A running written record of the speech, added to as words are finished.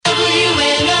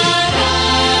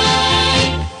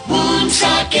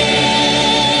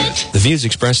views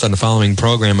expressed on the following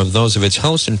program are those of its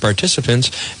hosts and participants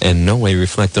and in no way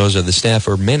reflect those of the staff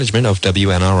or management of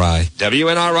WNRI.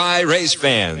 WNRI race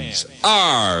fans,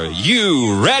 are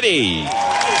you ready?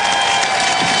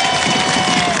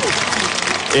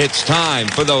 It's time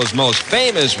for those most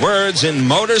famous words in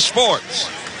motorsports.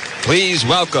 Please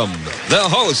welcome the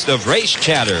host of Race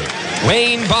Chatter,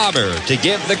 Wayne Barber, to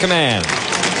give the command.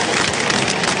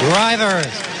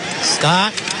 Drivers,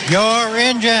 start your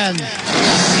engines.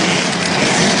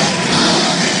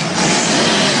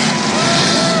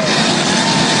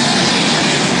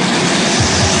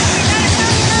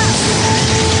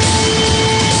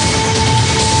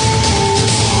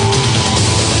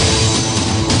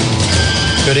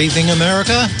 Good evening,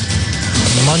 America.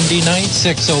 Monday night,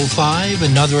 6:05,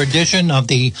 another edition of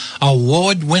the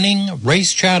award-winning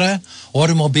Race Chatter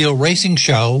Automobile Racing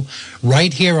Show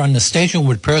right here on the station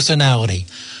with personality.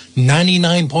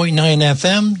 99.9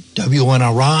 FM,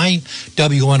 WNRI,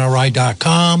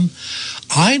 WNRI.com.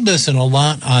 I listen a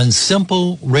lot on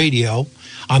Simple Radio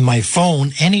on my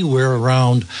phone anywhere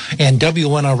around, and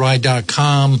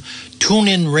WNRI.com,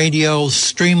 TuneIn Radio,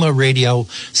 Streamer Radio,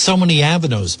 so many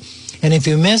avenues. And if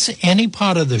you miss any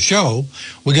part of the show,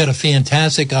 we got a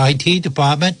fantastic IT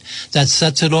department that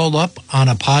sets it all up on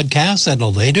a podcast at a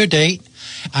later date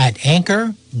at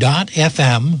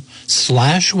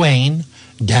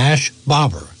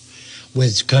anchor.fm/Wayne-Barber.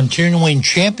 With continuing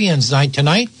Champions Night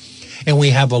tonight, and we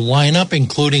have a lineup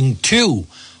including 2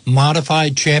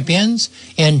 modified champions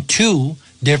in 2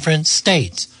 different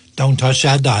states. Don't touch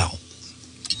that dial.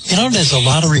 You know, there's a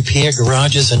lot of repair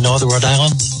garages in Northern Rhode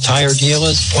Island, tire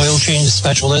dealers, oil change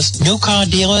specialists, new car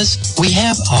dealers. We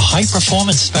have a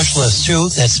high-performance specialist, too,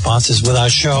 that sponsors with our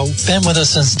show. Been with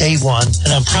us since day one,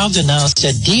 and I'm proud to announce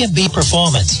that D&B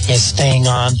Performance is staying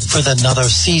on for another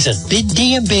season. Big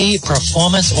D&B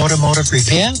Performance Automotive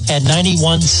Repair at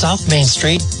 91 South Main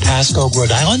Street, Pasco,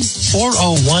 Rhode Island,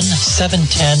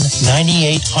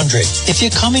 401-710-9800. If you're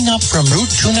coming up from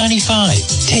Route 295,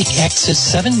 take exit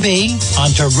 7B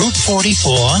onto Route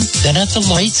 44, then at the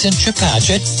lights in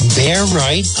Chepachet, bear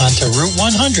right onto Route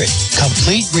 100.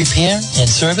 Complete repair and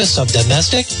service of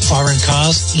domestic, foreign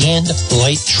cars, and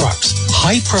light trucks.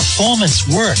 High-performance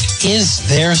work is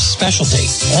their specialty.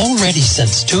 Already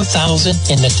since 2000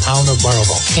 in the town of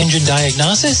Barber. Engine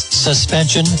diagnosis,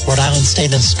 suspension, Rhode Island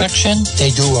State inspection.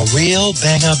 They do a real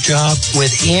bang-up job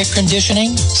with air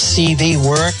conditioning, CV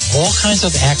work, all kinds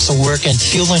of axle work, and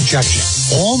fuel injection.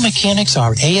 All mechanics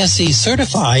are ASE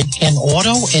certified and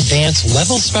auto advanced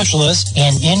level specialists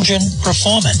in engine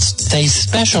performance. They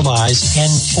specialize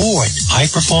in Ford high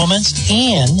performance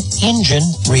and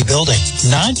engine rebuilding.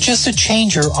 Not just a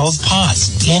changer of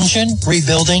parts. Engine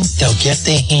rebuilding, they'll get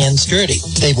their hands dirty.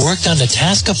 They've worked on the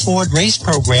Tasker Ford race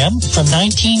program from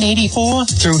 1984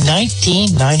 through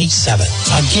 1997.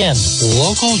 Again,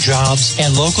 local jobs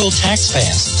and local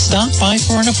taxpayers. Stop by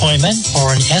for an appointment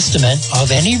or an estimate of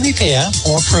any repair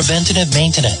or preventative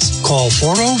maintenance. Call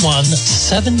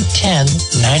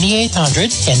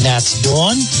 401-710-9800, and that's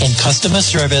Dawn in customer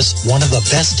service, one of the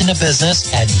best in the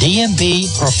business at D&B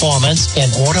Performance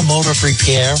and Automotive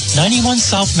Repair, 91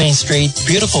 South Main Street,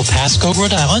 beautiful Pasco,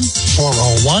 Rhode Island,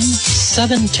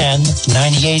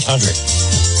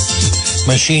 401-710-9800.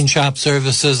 Machine shop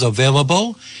services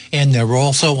available, and they're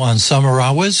also on summer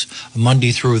hours,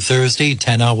 Monday through Thursday,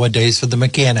 10-hour days for the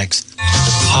mechanics.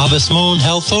 Harvest Moon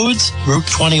Health Foods, Route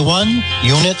 21,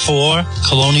 Unit 4,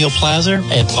 Colonial Plaza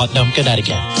in Putnam,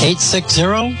 Connecticut.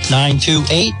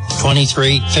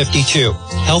 860-928-2352.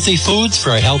 Healthy foods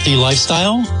for a healthy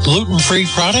lifestyle. Gluten-free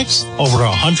products, over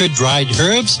 100 dried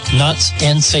herbs, nuts,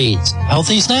 and seeds.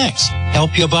 Healthy snacks.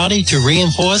 Help your body to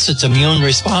reinforce its immune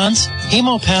response.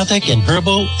 Hemopathic and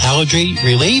herbal allergy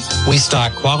relief. We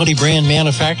stock quality brand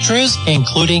manufacturers,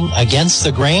 including Against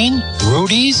the Grain,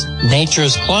 Rudy's,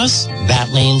 Nature's Plus,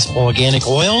 Batlean's Organic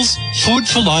Oils, Food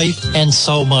for Life, and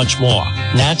so much more.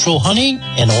 Natural honey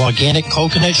and organic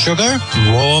coconut sugar,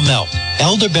 raw milk.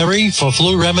 Elderberry for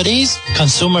flu remedies.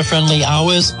 Consumer-friendly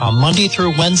hours are Monday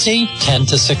through Wednesday, 10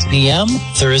 to 6 p.m.,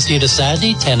 Thursday to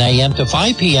Saturday, 10 a.m. to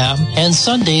 5 p.m., and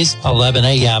Sundays, 11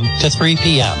 a.m. to 3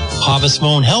 p.m.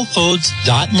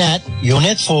 HarvestMoonHealthFoods.net,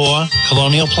 Unit 4,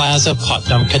 Colonial Plaza,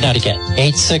 Putnam, Connecticut.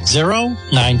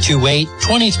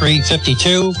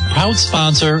 860-928-2352. Proud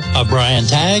sponsor of Brian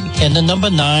Tagg and the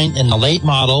number 9 in the late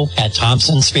model at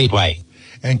Thompson Speedway.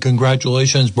 And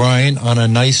congratulations, Brian, on a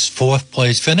nice 4th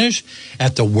place finish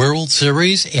at the World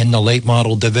Series in the late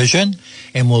model division.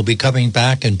 And we'll be coming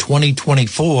back in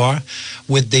 2024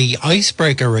 with the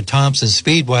icebreaker at Thompson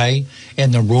Speedway.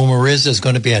 And the rumor is there's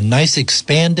going to be a nice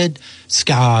expanded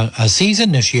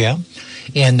season this year.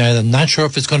 And I'm not sure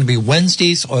if it's going to be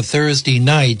Wednesdays or Thursday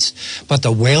nights, but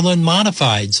the Wayland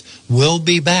Modifieds will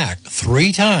be back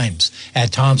 3 times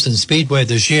at Thompson Speedway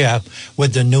this year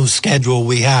with the new schedule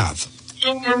we have.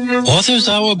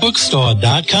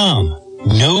 AuthorsHourBookstore.com.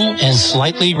 New and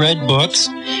slightly read books.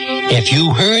 If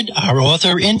you heard our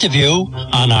author interview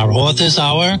on our Authors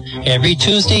Hour every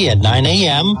Tuesday at 9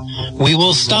 a.m., we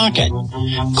will stock it.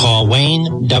 Call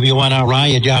Wayne,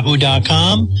 WNRI at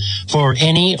yahoo.com for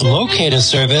any locator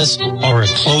service or a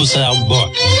closeout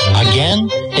book. Again,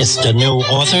 it's the new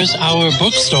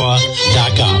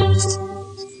AuthorsHourBookstore.com.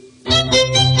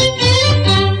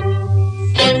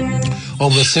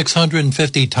 Over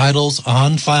 650 titles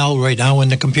on file right now in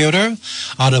the computer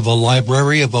out of a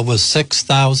library of over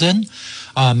 6,000.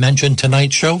 Mentioned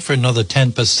tonight's show for another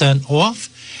 10% off,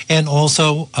 and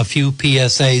also a few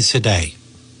PSAs today.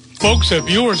 Folks, if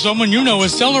you or someone you know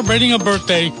is celebrating a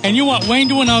birthday and you want Wayne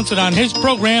to announce it on his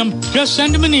program, just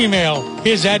send him an email.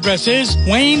 His address is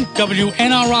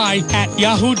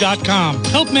WayneWNRI@yahoo.com.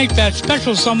 Help make that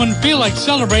special someone feel like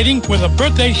celebrating with a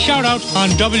birthday shout-out on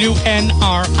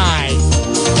WNRI.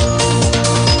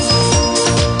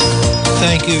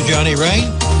 Thank you, Johnny Ray.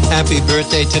 Happy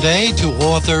birthday today to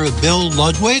author Bill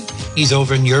Ludwig. He's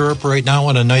over in Europe right now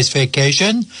on a nice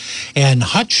vacation. And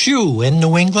Hut Shoe in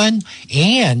New England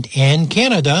and in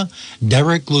Canada,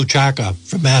 Derek Luchaka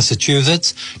from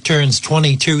Massachusetts turns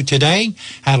 22 today.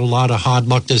 Had a lot of hard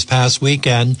luck this past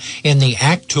weekend in the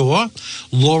ACT Tour.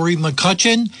 Lori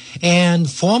McCutcheon and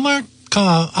former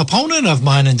opponent of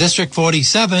mine in District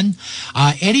 47,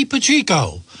 Eddie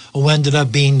Pacheco, who ended up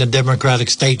being the Democratic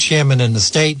state chairman in the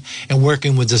state and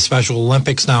working with the Special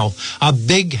Olympics now. A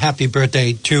big happy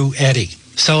birthday to Eddie.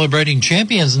 Celebrating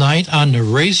Champions Night on the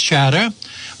Race Chatter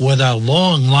with a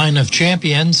long line of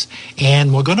champions,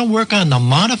 and we're going to work on the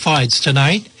modifieds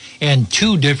tonight in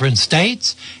 2 different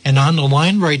states. And on the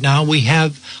line right now we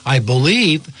have, I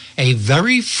believe, a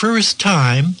very first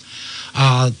time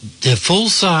the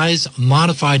full-size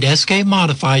modified, SK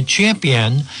modified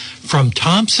champion from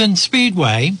Thompson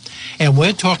Speedway, and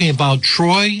we're talking about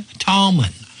Troy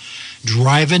Talman,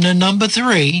 driving a number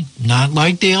 3, not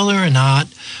like Dale Earnhardt,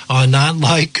 or not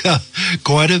like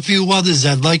quite a few others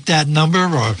that like that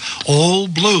number, or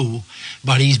Old Blue,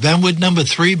 but he's been with number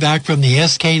 3 back from the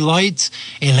SK Lights,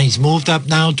 and he's moved up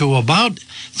now to about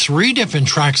 3 different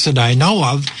tracks that I know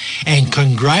of, and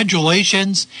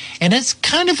congratulations. And it's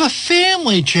kind of a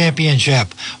family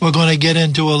championship we're going to get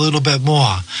into a little bit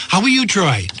more. How are you,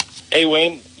 Troy? Hey,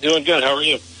 Wayne. Doing good. How are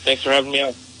you? Thanks for having me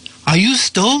on. Are you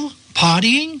still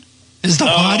partying? Is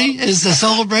the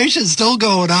celebration still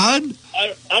going on?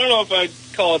 I don't know if I'd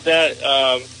call it that.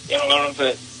 I don't know if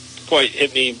it quite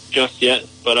hit me just yet,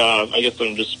 but I guess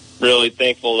I'm just really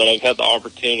thankful that I've had the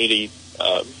opportunity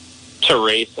to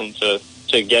race and to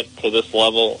get to this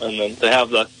level, and then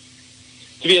to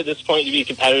be at this point, to be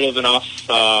competitive enough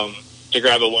to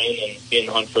grab a win and be in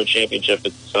the hunt for a championship.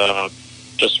 It's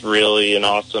just really an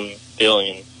awesome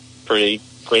feeling and pretty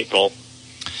grateful.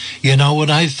 You know what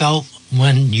I felt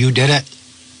when you did it?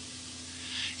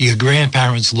 Your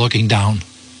grandparents looking down.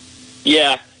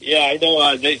 Yeah, I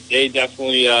know. They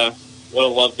definitely would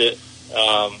have loved it.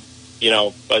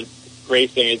 But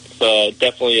racing, it's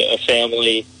definitely a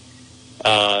family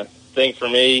thing for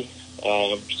me.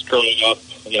 Just growing up,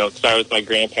 started with my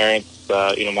grandparents,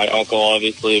 my uncle,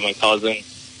 obviously, my cousin,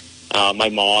 my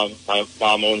mom. My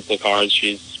mom owns the cars.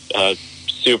 She's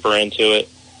super into it.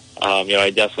 I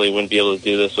definitely wouldn't be able to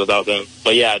do this without them.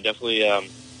 But yeah, definitely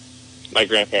my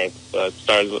grandparents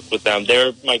started with them.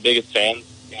 They're my biggest fans.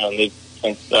 They've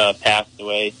since passed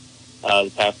away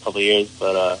the past couple of years.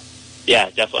 But yeah,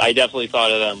 I definitely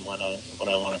thought of them when I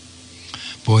won it.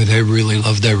 Boy, they really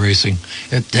love their racing.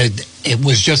 It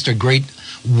was just a great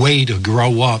way to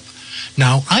grow up.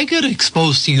 Now, I got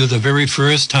exposed to you the very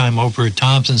first time over at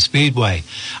Thompson Speedway.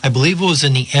 I believe it was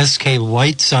in the SK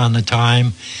Lights on the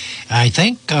time. I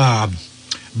think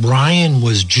Brian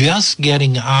was just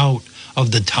getting out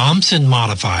of the Thompson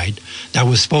Modified that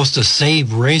was supposed to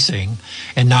save racing,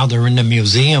 and now they're in the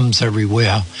museums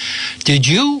everywhere. Did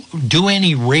you do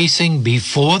any racing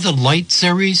before the Light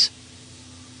Series?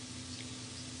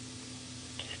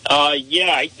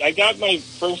 Yeah, I got my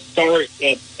first start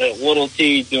at Little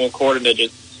T doing quarter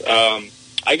midgets.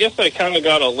 I guess I kind of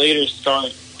got a later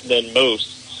start than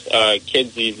most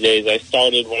kids these days. I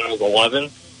started when I was 11.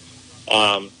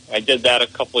 I did that a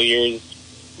couple of years.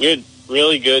 We had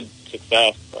really good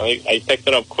success. I picked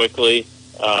it up quickly,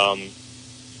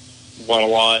 won a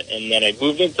lot, and then I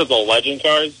moved into the Legend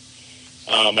cars.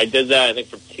 I did that, I think,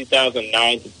 from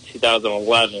 2009 to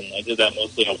 2011. I did that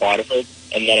mostly in Waterford,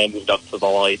 and then I moved up to the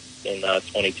Lights in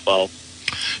 2012.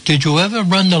 Did you ever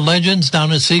run the Legends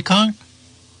down at Seekonk?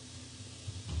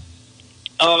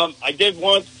 I did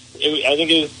once. I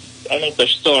think they're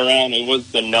still around. It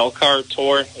was the Nelcar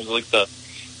Tour. It was like the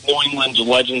New England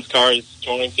Legends Cars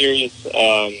Touring Series.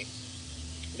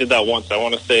 Did that once. I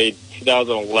want to say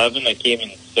 2011. I came in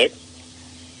 6th.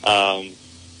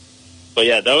 But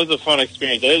yeah, that was a fun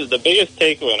experience. The biggest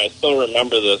takeaway, and I still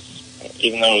remember this,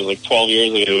 even though it was like 12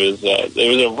 years ago, was there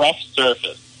was a rough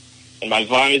surface, and the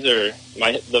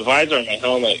visor on my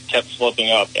helmet kept slipping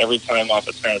up every time off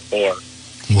of turn 4.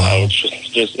 Wow. It was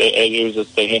just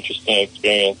an interesting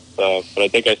experience. But I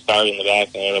think I started in the back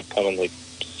and ended up coming like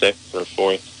 6th or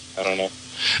 4th. I don't know.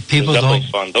 People it was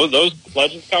definitely fun. Those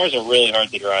Legends cars are really hard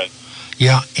to drive.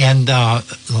 Yeah, and a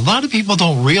lot of people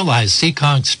don't realize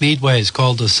Seekonk Speedway is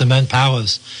called the Cement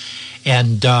Palace.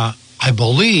 And I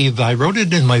believe, I wrote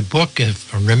it in my book,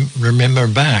 if I remember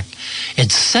back,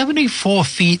 it's 74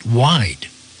 feet wide.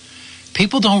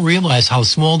 People don't realize how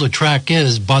small the track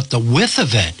is, but the width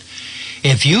of it,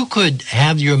 if you could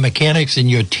have your mechanics and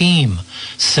your team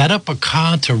set up a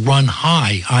car to run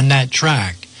high on that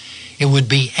track, it would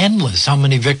be endless how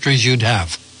many victories you'd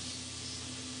have.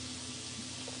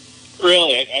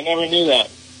 Really? I never knew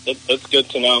that. That's good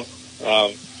to know.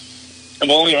 I've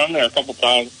only run there a couple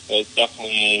times. It's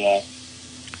definitely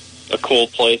a cool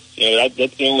place. You know,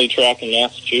 that's the only track in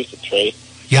Massachusetts, right?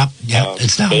 Yep.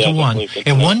 It's down to 1.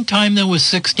 At one time there was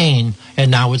 16,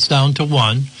 and now it's down to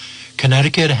 1.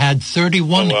 Connecticut had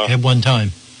 31 at one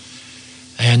time.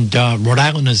 And Rhode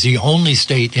Island is the only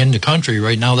state in the country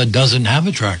right now that doesn't have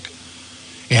a track.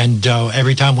 And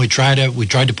every time we tried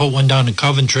to put one down in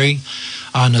Coventry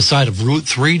on the side of Route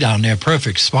 3 down there,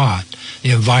 perfect spot.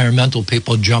 The environmental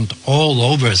people jumped all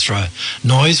over us for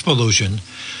noise pollution.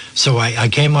 So I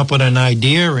came up with an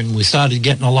idea, and we started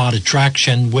getting a lot of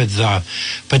traction with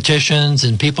petitions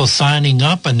and people signing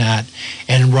up on that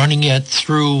and running it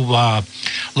through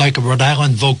like a Rhode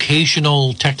Island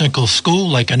vocational technical school,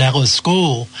 like an Ellis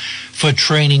school, for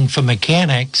training for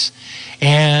mechanics,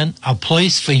 and a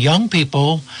place for young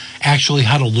people actually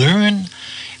how to learn,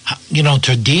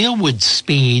 to deal with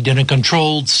speed in a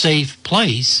controlled, safe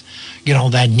place,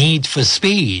 that need for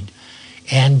speed.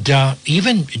 And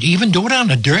even do it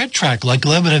on a dirt track like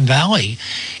Lebanon Valley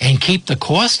and keep the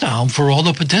cost down for all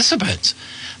the participants.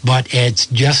 But it's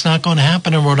just not going to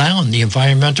happen in Rhode Island. The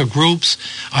environmental groups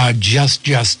are just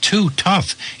too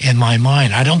tough in my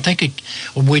mind. I don't think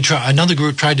another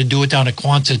group tried to do it down at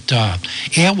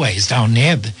Quonset Airways down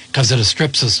there because of the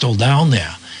strips are still down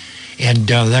there. And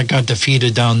that got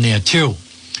defeated down there too.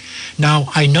 Now,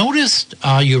 I noticed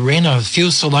you ran a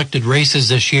few selected races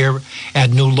this year at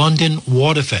New London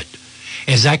Waterford.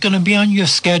 Is that going to be on your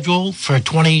schedule for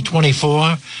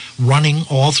 2024, running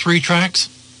all 3 tracks?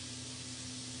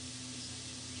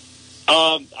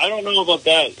 I don't know about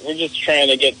that. We're just trying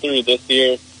to get through this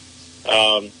year.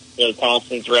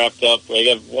 Thompson's wrapped up. We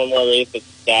have one more race at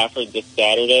Stafford this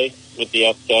Saturday with the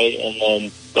FK, and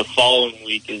then the following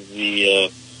week is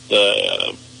the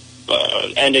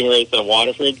ending race at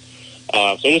Waterford.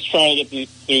 So just trying to get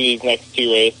through these next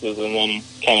 2 races and then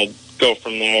kind of go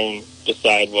from there and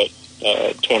decide what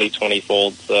 2020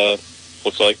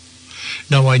 looks like.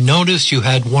 Now, I noticed you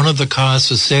had one of the cars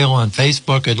for sale on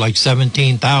Facebook at like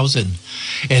 $17,000.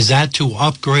 Is that to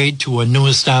upgrade to a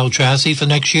newer style chassis for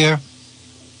next year?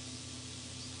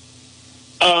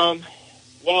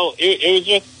 Well, it was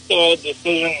just a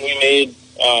decision we made.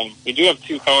 We do have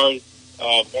 2 cars.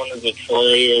 One is a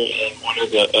Troyer and one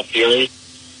is a Fury.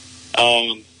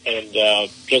 And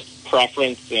just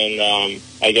preference, and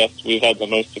I guess we've had the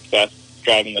most success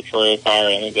driving the Troyer car.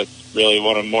 I think that's really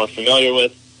what I'm more familiar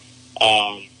with.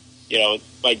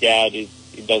 My dad, he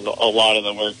does a lot of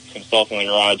the work himself in the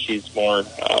garage. He's more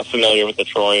familiar with the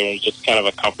Troyer. It's just kind of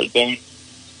a comfort zone.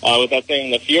 With that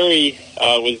thing, the Fury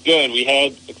was good. We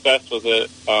had success with it,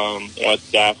 at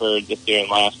Stafford this year and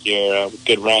last year with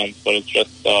good runs, but it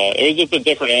was just a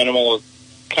different animal. It's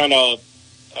kind of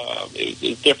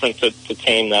it's different to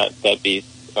tame that beast.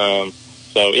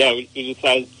 We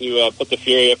decided to put the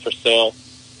Fury up for sale,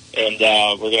 and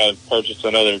we're going to purchase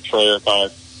another Troyer car.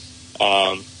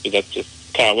 Because that's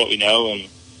just kind of what we know, and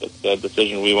that's the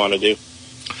decision we want to do.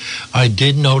 I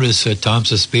did notice at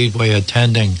Thompson Speedway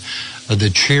attending the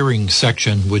cheering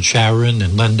section with Sharon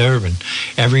and Linda, and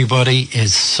everybody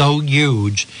is so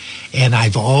huge. And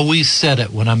I've always said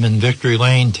it when I'm in Victory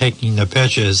Lane taking the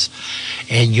pictures,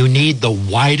 and you need the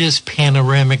widest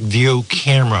panoramic view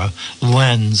camera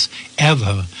lens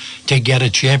ever to get a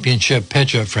championship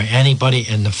picture for anybody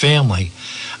in the family.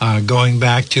 Going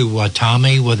back to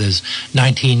Tommy with his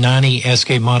 1990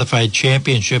 SK Modified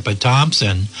Championship at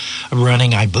Thompson,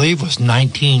 running, I believe, was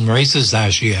 19 races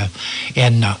last year,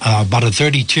 and about a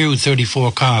 32,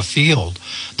 34 car field.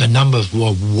 The numbers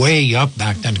were way up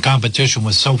back then. The competition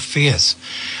was so fierce,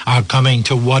 coming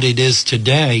to what it is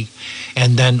today.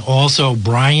 And then also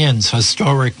Brian's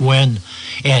historic win,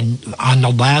 and on the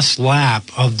last lap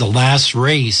of the last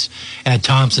race at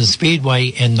Thompson Speedway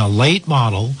in the late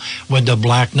model with the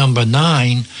black number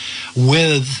 9,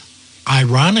 with,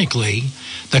 ironically,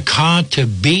 the car to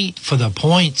beat for the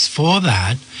points for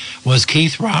that was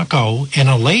Keith Rocco in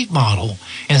a late model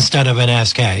instead of an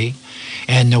SK.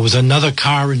 And there was another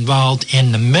car involved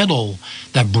in the middle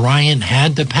that Brian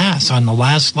had to pass on the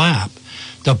last lap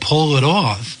to pull it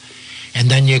off. And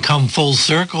then you come full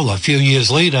circle a few years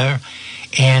later,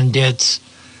 and it's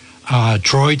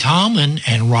Troy Talman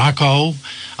and Rocco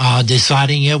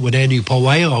deciding it with Eddie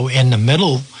Puello in the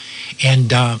middle.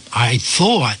 And I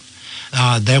thought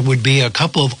there would be a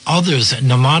couple of others in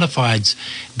the modifieds,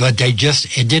 but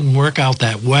it didn't work out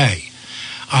that way.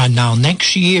 Now,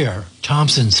 next year,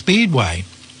 Thompson Speedway,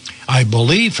 I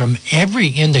believe from every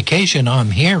indication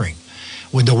I'm hearing,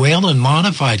 with the Whalen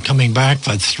Modified coming back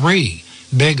for 3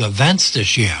 big events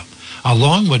this year,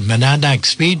 along with Monadnock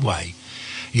Speedway,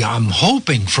 I'm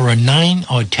hoping for a 9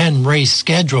 or 10 race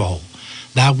schedule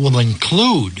that will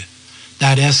include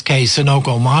that SK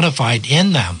Sunoco Modified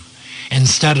in them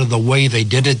instead of the way they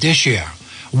did it this year.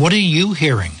 What are you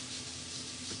hearing?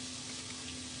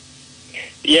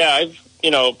 Yeah, I've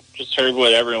just heard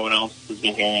what everyone else has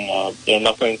been hearing.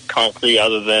 Nothing concrete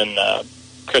other than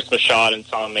Chris Machad and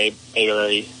Tom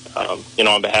Mayberry,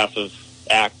 on behalf of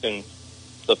ACT and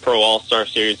the Pro All-Star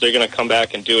Series. They're going to come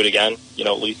back and do it again,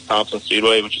 at least Thompson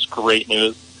Speedway, which is great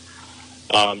news.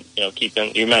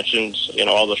 You mentioned,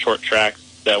 all the short tracks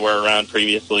that were around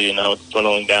previously, it's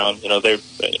dwindling down.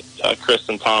 Chris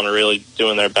and Tom are really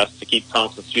doing their best to keep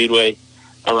Thompson Speedway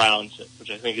around, which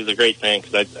I think is a great thing,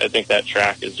 because I think that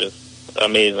track is just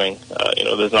amazing.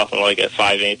 There's nothing like a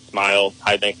 5/8 mile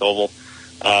high bank oval.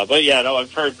 But yeah, no,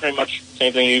 I've heard pretty much the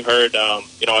same thing you've heard. I'm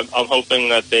hoping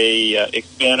that they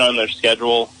expand on their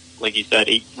schedule, like you said,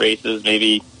 8 races,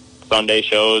 maybe Sunday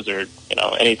shows or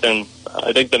anything.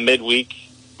 I think the midweek,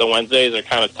 the Wednesdays are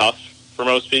kind of tough for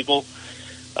most people.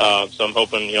 So I'm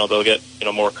hoping they'll get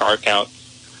more car counts,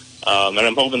 and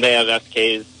I'm hoping they have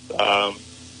SKs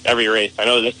every race. I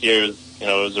know this year it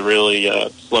was a really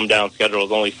slimmed down schedule. It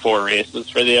was only 4 races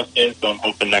for the SKs, so I'm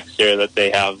hoping next year that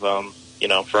they have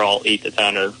for all 8 to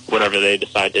 10 or whatever they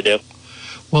decide to do.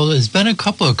 Well, there's been a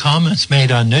couple of comments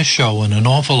made on this show and an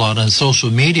awful lot on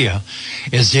social media,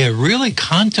 is they're really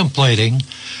contemplating,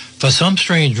 for some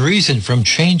strange reason, from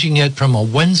changing it from a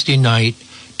Wednesday night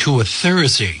to a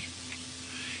Thursday.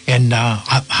 And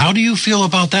how do you feel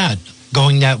about that,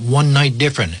 going that one night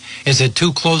different? Is it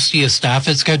too close to your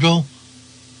Stafford schedule?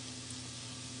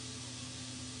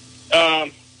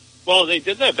 Well, they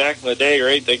did that back in the day,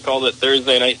 right? They called it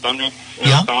Thursday Night Thunder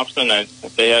in Thompson.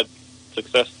 They had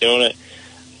success doing it.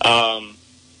 I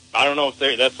don't know if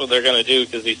that's what they're going to do,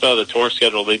 because you saw the tour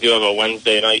schedule. They do have a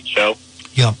Wednesday night show.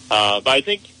 Yeah. But I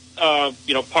think,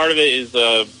 part of it is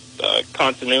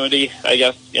continuity, I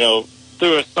guess.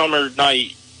 Through a summer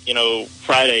night,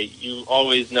 Friday, you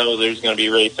always know there's going to be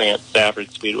racing at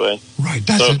Stafford Speedway. Right.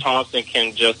 So Thompson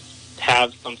can just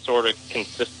have some sort of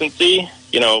consistency,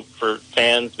 for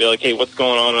fans, be like, hey, what's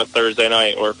going on a Thursday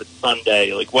night? Or if it's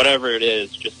Sunday, like whatever it is,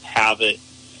 just have it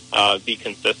be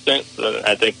consistent. So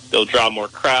I think they'll draw more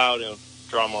crowd and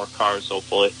draw more cars,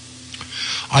 hopefully.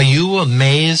 Are you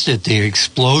amazed at the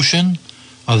explosion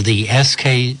of the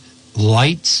SK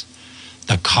lights,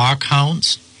 the car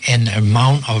counts, and the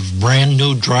amount of brand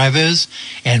new drivers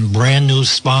and brand new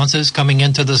sponsors coming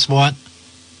into the sport?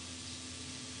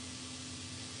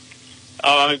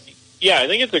 Yeah, I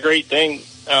think it's a great thing.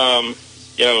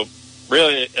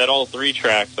 Really at all 3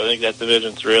 tracks, I think that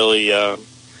division's really had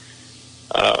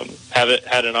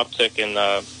an uptick in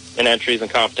entries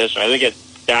and competition. I think at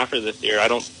Stafford this year, I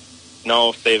don't know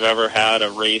if they've ever had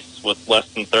a race with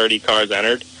less than 30 cars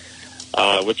entered,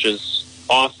 which is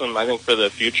awesome, I think, for the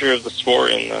future of the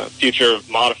sport and the future of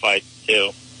modified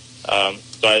too.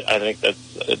 So I think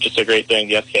that's just a great thing.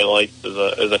 The SK Lights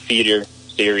is a feeder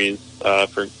series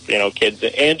for kids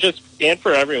and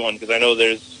for everyone, because I know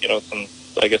there's some,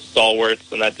 I guess,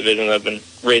 stalwarts in that division that have been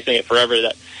racing it forever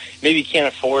that maybe can't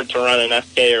afford to run an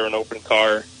SK or an open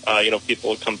car. People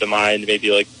would come to mind,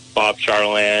 maybe like Bob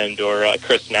Charland or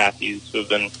Chris Matthews, who've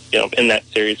been in that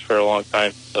series for a long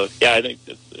time. So yeah, I think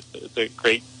it's a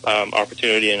great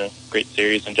opportunity and a great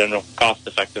series in general, cost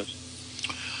effective.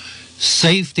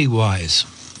 Safety wise,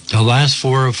 the last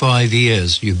 4 or 5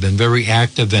 years you've been very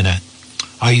active in it.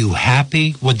 Are you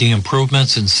happy with the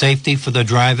improvements in safety for the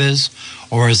drivers,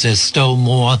 or is there still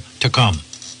more to come?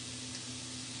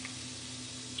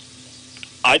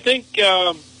 I think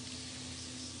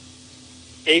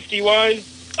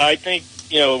safety-wise, I think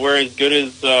we're as good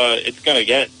as it's going to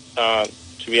get.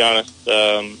 To be honest,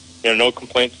 no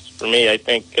complaints for me. I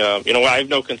think I have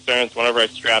no concerns whenever I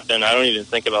strap in. I don't even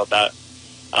think about that.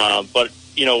 But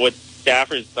what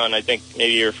Stafford's done, I think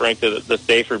maybe you're referring to the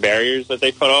safer barriers that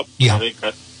they put up. Yeah. I think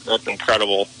that's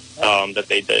incredible that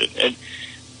they did. And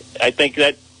I think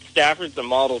that Stafford's a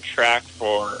model track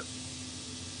for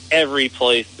every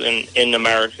place in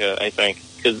America, I think,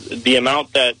 because the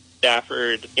amount that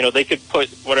Stafford, they could put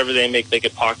whatever they make, they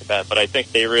could pocket that, but I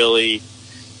think they really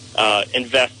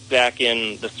invest back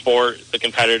in the sport, the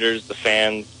competitors, the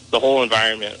fans, the whole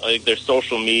environment. Like their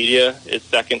social media is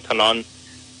second to none.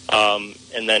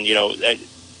 And then,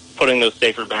 putting those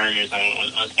safer barriers on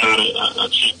was not a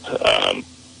cheap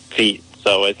feat.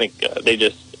 So I think they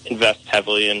just invest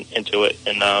heavily into it.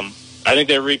 And I think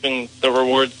they're reaping the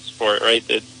rewards for it, right?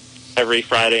 Every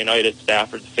Friday night at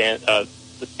Stafford, the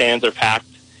stands are packed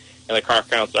and the car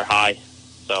counts are high.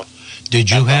 So,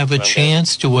 did you have a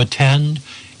chance to attend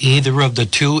either of the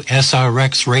 2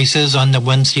 SRX races on the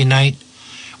Wednesday night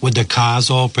with the cars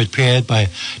all prepared by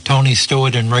Tony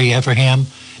Stewart and Ray Everham?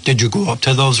 Did you go up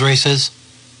to those races?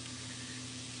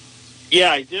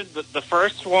 Yeah, I did. The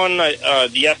first one, the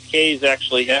SKs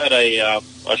actually had a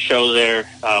show there.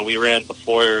 We ran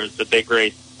before the big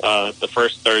race the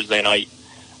first Thursday night.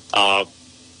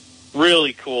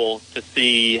 Really cool to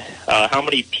see how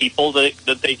many people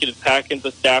that they could pack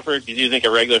into Stafford. You do think a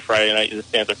regular Friday night the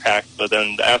stands are packed, but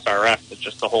then the SRX is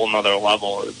just a whole nother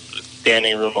level. It's a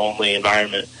standing room only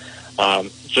environment.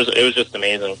 It was just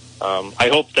amazing. I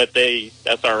hope that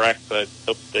SRX, I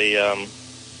hope they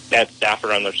add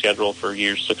Stafford on their schedule for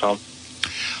years to come.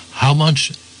 How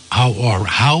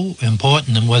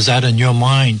important was that in your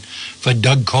mind for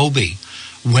Doug Colby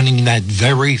winning that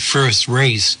very first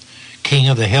race, King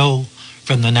of the Hill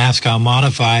from the NASCAR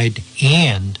Modified,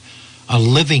 and a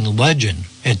living legend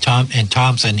in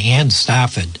Thompson and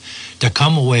Stafford to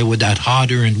come away with that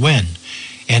hard-earned win?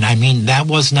 And I mean, that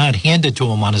was not handed to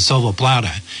him on a silver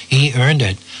platter. He earned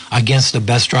it against the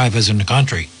best drivers in the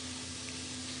country.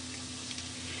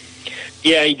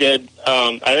 Yeah, he did.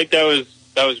 I think that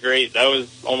was great. That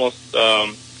was almost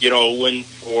a win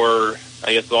for,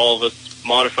 I guess, all of us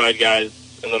modified guys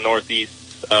in the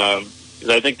Northeast. Because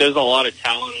I think there's a lot of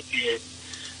talent here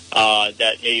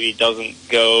that maybe doesn't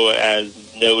go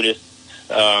as noticed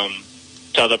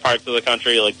to other parts of the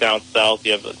country, like down south.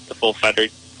 You have the full fender,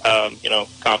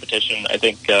 competition. I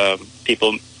think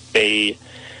people may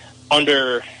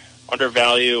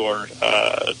undervalue or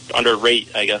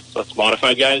underrate, I guess, us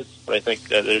modified guys. But I think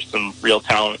that there's some real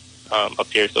talent up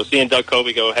here. So seeing Doug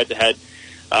Colby go head-to-head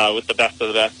with the best of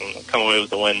the best and come away with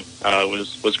the win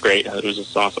was great. It was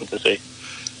just awesome to see.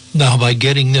 Now, by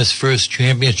getting this first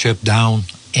championship down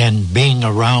and being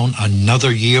around another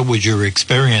year with your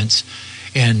experience,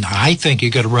 and I think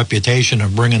you got a reputation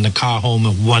of bringing the car home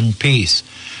in one piece,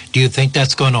 do you think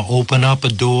that's going to open up a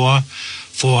door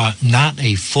for not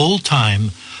a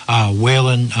full-time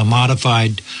Whelen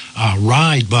modified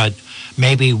ride, but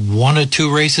maybe 1 or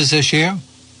 2 races this year?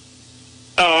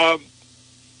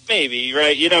 Maybe,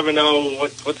 right? You never know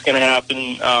what's going to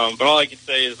happen. But all I can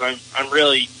say is I'm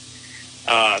really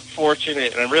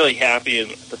fortunate and I'm really happy in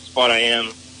the spot I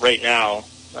am right now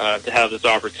to have this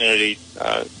opportunity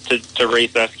to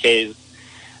race SKs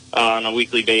on a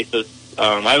weekly basis.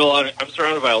 I'm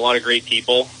surrounded by a lot of great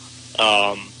people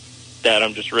that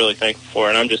I'm just really thankful for,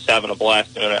 and I'm just having a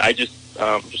blast doing it. I just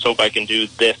hope I can do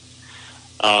this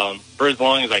for as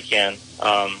long as I can.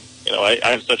 I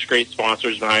have such great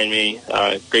sponsors behind me,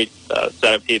 great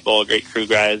set of people, great crew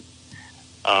guys.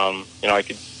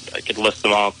 I could list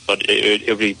them off, but it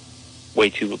would be way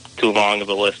too long of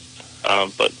a list.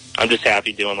 But I'm just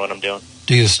happy doing what I'm doing.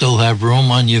 Do you still have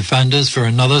room on your fenders for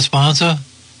another sponsor?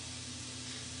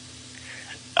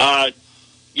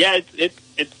 Yeah,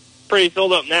 it's pretty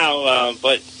filled up now.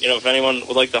 But if anyone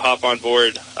would like to hop on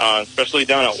board, especially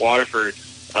down at Waterford,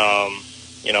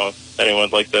 if anyone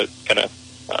would like to kind of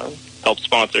help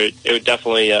sponsor it, it would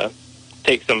definitely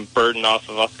take some burden off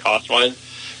of us cost-wise.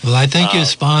 Well, I think your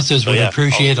sponsors would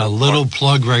appreciate a little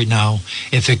plug right now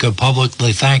if you could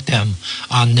publicly thank them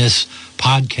on this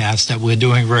podcast that we're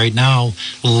doing right now,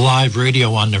 live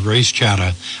radio on the Race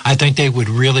Chatter. I think they would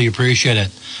really appreciate it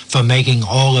for making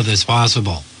all of this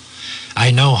possible.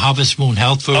 I know Harvest Moon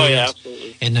Health Foods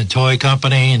and the toy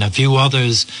company and a few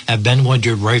others have been with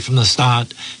you right from the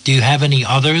start. Do you have any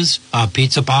others,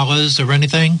 pizza parlors or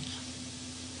anything?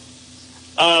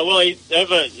 Well, I have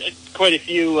quite a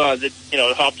few that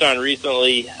hopped on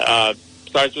recently.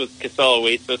 Starts with Casella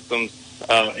Weight Systems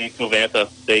in Covanta.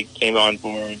 They came on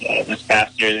board this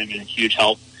past year. They've been a huge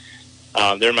help.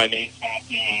 They're my main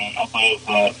sponsor. Also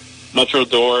have Metro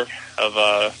Door of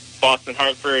Boston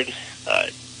Hartford,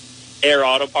 Air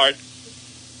Auto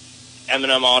Parts,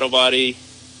 M&M Auto Body,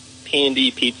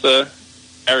 P&D Pizza,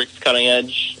 Eric's Cutting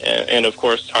Edge, and of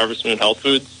course Harvest Moon Health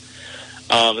Foods.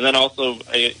 And then also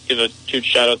I give a huge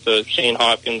shout out to Shane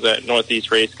Hopkins at Northeast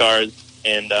Race Cars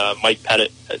and Mike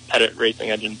Pettit at Pettit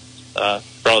Racing Engines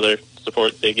for all their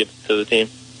support they give to the team.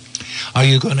 Are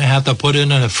you going to have to put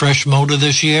in a fresh motor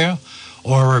this year,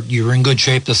 or you're in good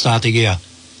shape to start the year?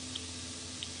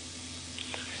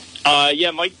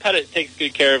 Yeah, Mike Pettit takes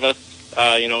good care of us,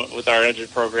 with our engine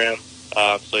program.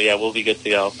 So, yeah, we'll be good to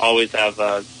go. Always have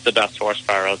the best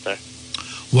horsepower out there.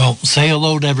 Well, say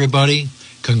hello to everybody.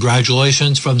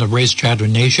 Congratulations from the Race Chatter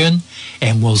Nation,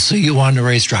 and we'll see you on the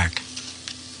racetrack.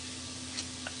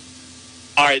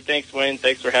 All right, thanks, Wayne.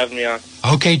 Thanks for having me on.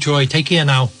 Okay, Troy, take care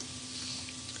now.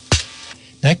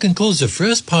 That concludes the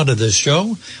first part of this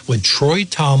show with Troy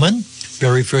Talman,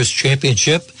 very first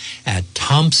championship at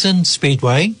Thompson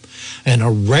Speedway, and a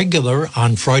regular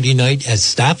on Friday night at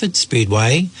Stafford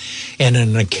Speedway, and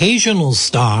an occasional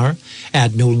star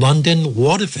at New London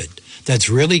Waterford. That's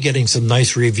really getting some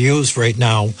nice reviews right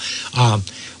now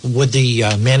with the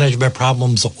management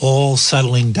problems all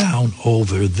settling down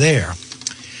over there.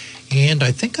 And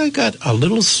I think I got a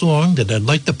little song that I'd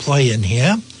like to play in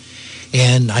here.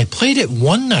 And I played it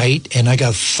one night, and I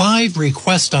got 5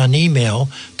 requests on email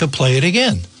to play it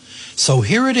again. So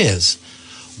here it is.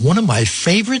 One of my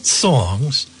favorite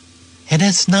songs, and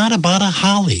it's not about a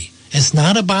Harley. It's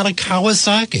not about a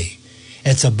Kawasaki.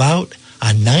 It's about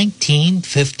a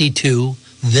 1952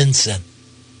 Vincent.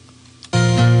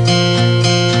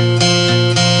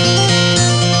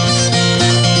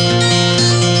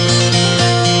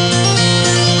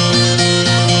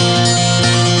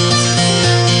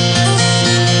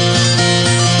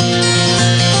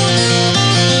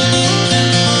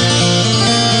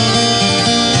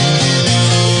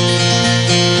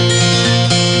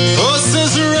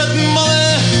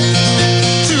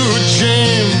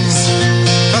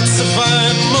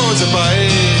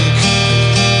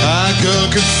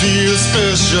 Feel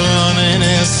special on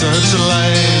any such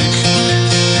like.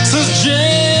 Says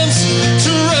James to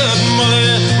Red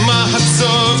Molly, my hat's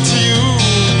off to you.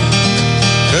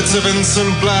 It's a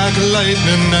Vincent Black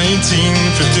Lightning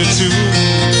 1952.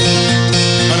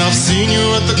 And I've seen you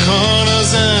at the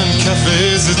corners and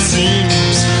cafes, it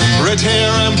seems. Red hair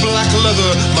and black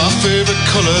leather, my favorite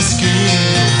color scheme.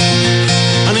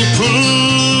 And he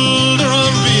pulled her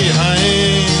on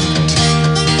behind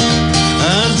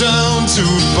and down to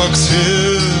Bucks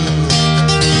Hill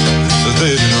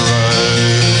they'd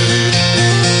ride.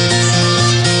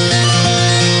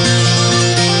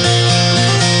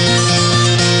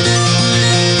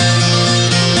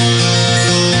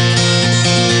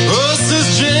 Oh,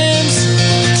 says James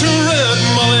to Red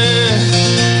Molly,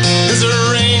 is a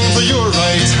ring for your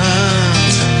right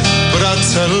hand, but I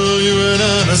tell you in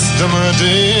earnest, I'm a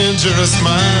dangerous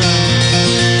man.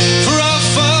 For I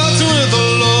fought with the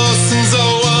law since I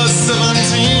was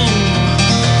 17.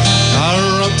 I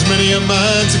robbed many a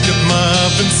man to get my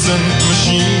Vincent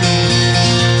machine.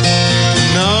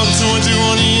 Now I'm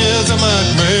 21 years, I might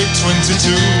make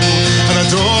 22, and I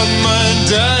don't mind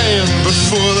dying, but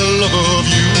for the love of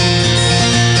you.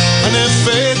 And if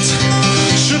fate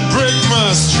should break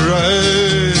my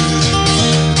stride,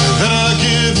 then I'll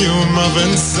give you my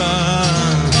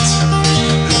Vincent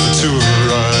to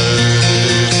ride.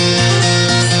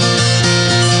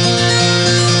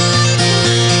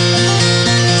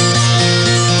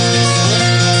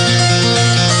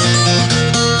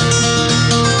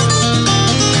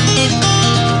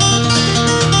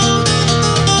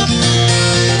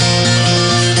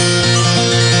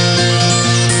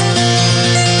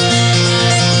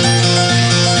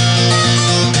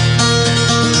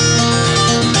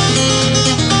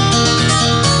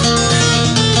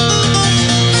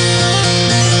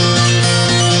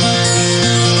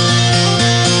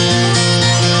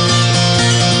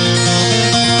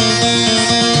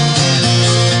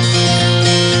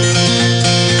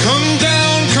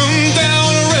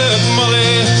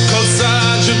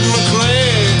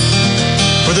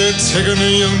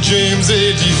 young James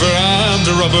A.D. for armed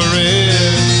robbery.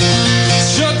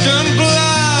 Shotgun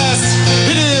blast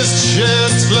hit his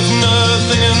chest, left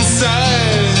nothing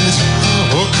inside.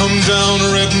 Oh, come down,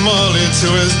 Red Molly, to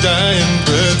his dying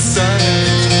bedside.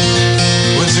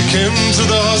 When she came to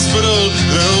the hospital,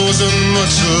 there wasn't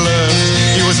much left.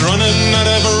 He was running out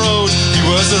of a road, he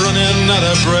was running out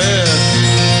of breath.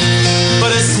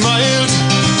 But I smiled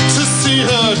to see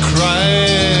her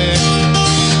cry.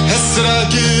 I said,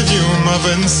 I'll give you my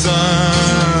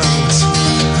Vincent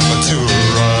to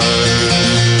ride.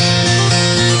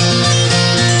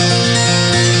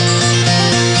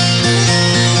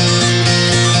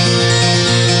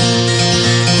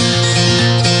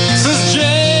 Says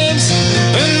James,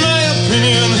 in my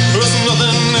opinion, there's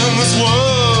nothing in this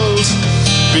world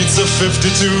beats a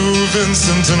 52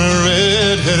 Vincent and a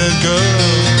red-headed girl.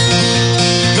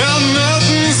 Now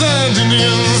mountains and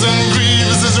Indians and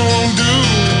grievances won't do.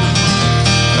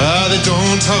 They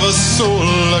don't have a soul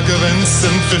like a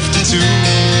Vincent 52.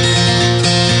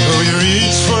 Oh, he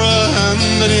reached for a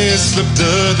hand and he slipped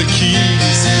her the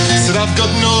keys. Said, I've got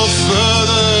no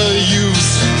further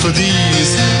use for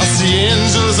these. I see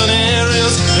angels and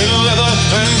areas in leather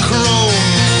and chrome,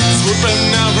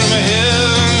 swooping down from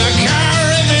heaven to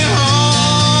carry me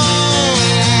home.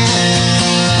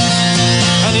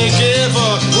 And he gave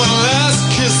her one last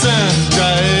kiss and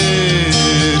died.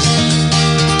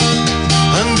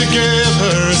 And he gave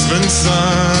her his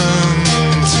Vincent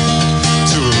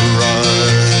to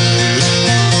ride.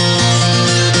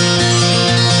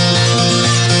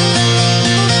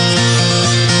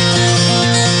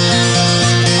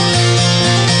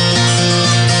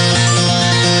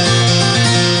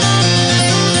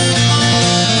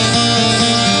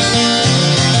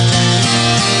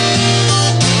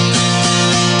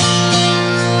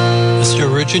 Mr.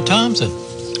 Richard Thompson.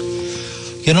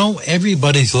 You know,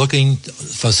 everybody's looking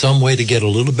for some way to get a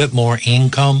little bit more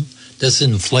income. This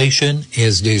inflation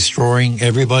is destroying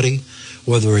everybody,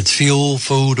 whether it's fuel,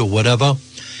 food, or whatever.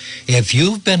 If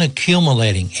you've been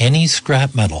accumulating any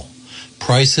scrap metal,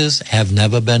 prices have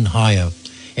never been higher.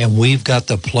 And we've got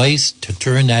the place to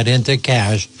turn that into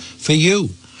cash for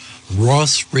you.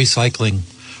 Ross Recycling,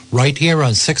 right here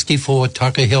on 64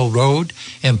 Tucker Hill Road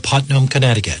in Putnam,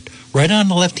 Connecticut. Right on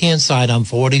the left-hand side on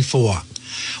 44.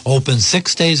 Open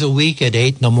 6 days a week at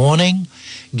 8 in the morning.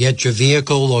 Get your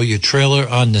vehicle or your trailer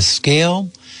on the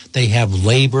scale. They have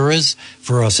laborers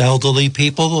for us elderly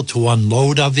people to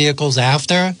unload our vehicles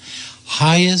after.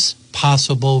 Highest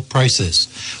possible prices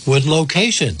with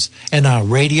locations in our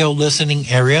radio listening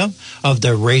area of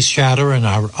the Race Chatter and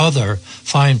our other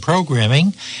fine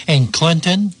programming in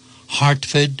Clinton,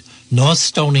 Hartford, North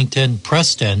Stonington,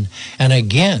 Preston, and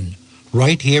again,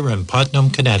 right here in Putnam,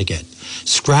 Connecticut.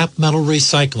 Scrap metal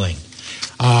recycling,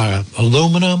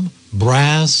 aluminum,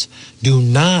 brass. Do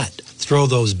not throw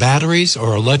those batteries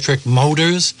or electric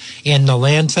motors in the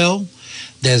landfill.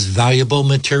 There's valuable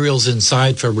materials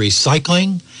inside for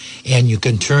recycling, and you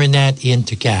can turn that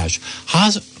into cash.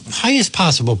 Highest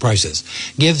possible prices.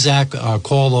 Give Zach a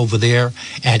call over there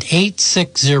at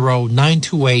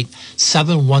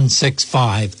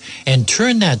 860-928-7165 and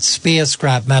turn that spare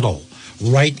scrap metal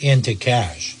right into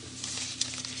cash.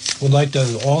 We'd like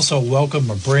to also welcome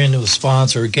a brand new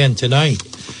sponsor again tonight.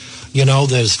 You know,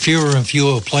 there's fewer and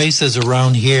fewer places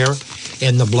around here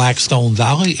in the Blackstone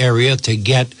Valley area to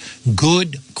get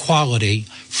good quality,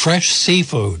 fresh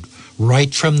seafood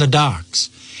right from the docks.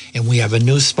 And we have a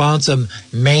new sponsor,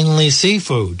 Mainly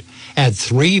Seafood, at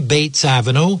 3 Bates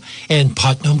Avenue in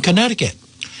Putnam, Connecticut.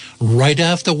 Right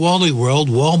after Wally World,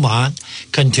 Walmart,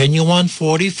 continue on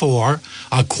 44,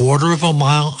 a quarter of a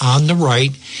mile on the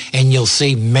right, and you'll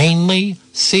see Mainly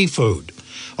Seafood.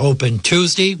 Open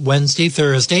Tuesday, Wednesday,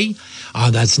 Thursday.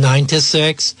 That's 9 to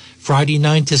 6, Friday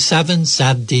 9 to 7,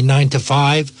 Saturday 9 to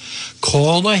 5.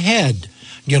 Call ahead,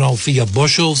 you know, for your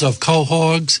bushels of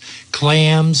cohogs,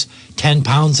 clams, 10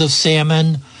 pounds of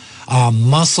salmon,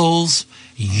 mussels,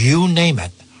 you name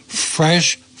it.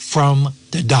 Fresh from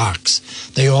the docks.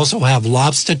 They also have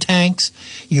lobster tanks.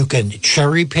 You can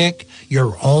cherry pick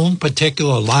your own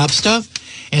particular lobster.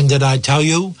 And did I tell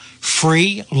you,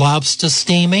 free lobster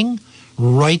steaming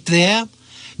right there?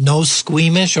 No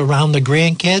squeamish around the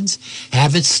grandkids.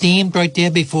 Have it steamed right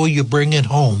there before you bring it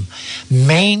home.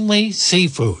 Mainly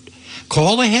Seafood.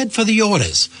 Call ahead for the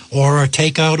orders or a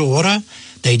takeout order.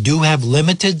 They do have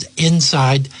limited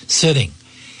inside sitting.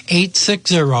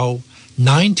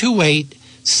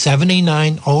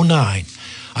 860-928-7909.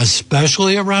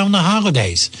 Especially around the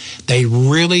holidays. They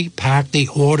really pack the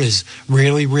orders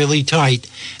really, really tight.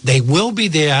 They will be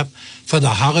there for the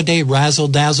Holiday Razzle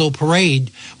Dazzle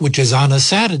Parade, which is on a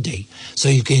Saturday. So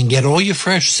you can get all your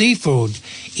fresh seafood,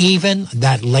 even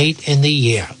that late in the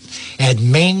year. At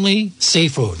Mainly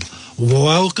Seafood.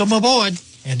 Welcome aboard.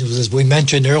 And as we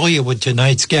mentioned earlier with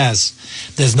tonight's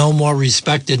guest, there's no more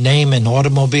respected name in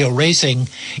automobile racing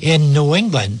in New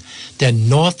England than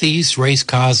Northeast Race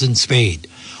Cars and Speed.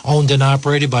 Owned and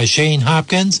operated by Shane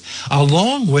Hopkins,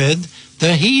 along with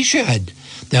the He Shed.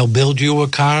 They'll build you a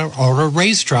car or a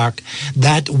race truck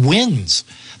that wins.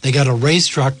 They got a race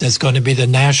truck that's going to be the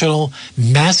national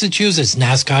Massachusetts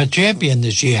NASCAR champion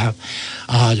this year.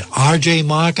 R.J.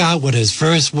 Marcotte with his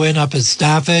first win up at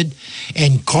Stafford.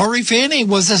 And Corey Fanning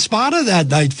was a spotter that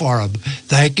night for him.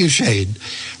 Thank you, Shane.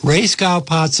 Race car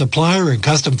parts supplier and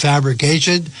custom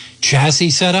fabrication,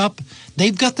 chassis setup.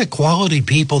 They've got the quality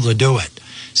people to do it.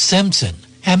 Simpson,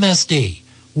 MSD,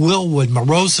 Willwood,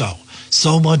 Moroso.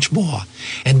 So much more.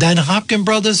 And then Hopkins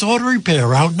Brothers Auto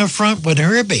Repair out in the front with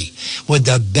Herbie with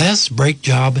the best brake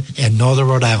job in Northern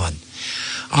Rhode Island.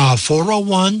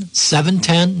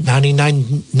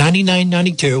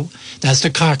 401-710-9992. That's the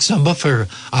Cox number for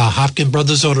Hopkins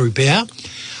Brothers Auto Repair.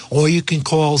 Or you can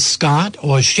call Scott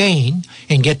or Shane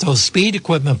and get those speed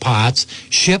equipment parts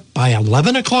shipped by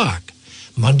 11 o'clock,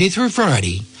 Monday through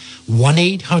Friday,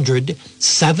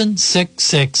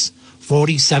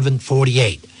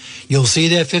 1-800-766-4748. You'll see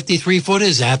their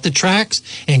 53-footers at the tracks,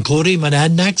 including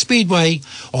Monadnock Speedway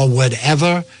or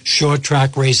whatever short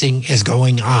track racing is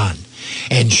going on.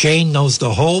 And Shane knows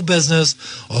the whole business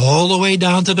all the way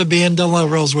down to the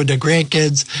Bandoleros with the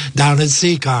grandkids down in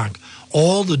Seekonk.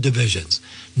 All the divisions.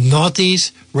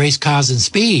 Northeast Race Cars and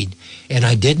Speed. And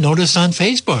I did notice on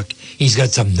Facebook, he's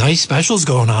got some nice specials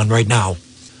going on right now.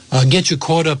 I'll get you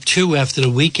caught up, too, after the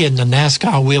weekend, the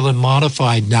NASCAR Wheel and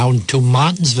Modified down to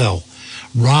Martinsville.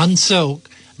 Ron Silk,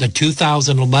 the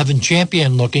 2011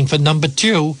 champion, looking for number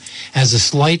 2, has a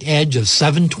slight edge of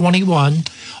 721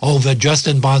 over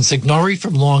Justin Bonsignori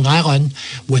from Long Island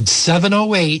with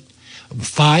 708,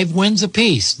 5 wins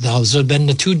apiece. Those have been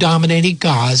the 2 dominating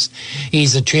cars.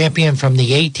 He's a champion from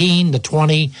the 18, the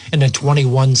 20, and the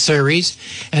 21 series.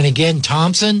 And again,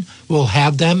 Thompson will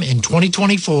have them in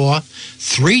 2024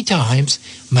 3 times,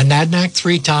 Monadnock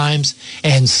 3 times,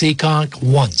 and Seekonk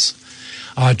once.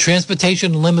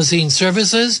 Transportation and limousine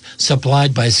services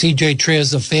supplied by C.J.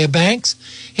 Triers of Fairbanks.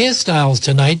 Hairstyles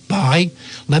tonight by,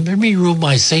 let me remove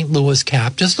my St. Louis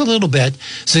cap just a little bit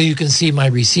so you can see my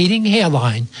receding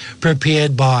hairline,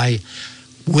 prepared by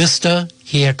Worcester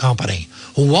Hair Company,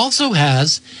 who also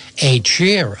has a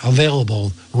chair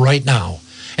available right now.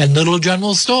 And Little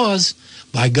General Stores,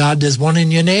 by God, there's one in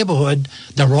your neighborhood.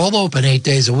 They're all open 8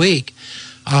 days a week.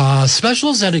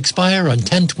 Specials that expire on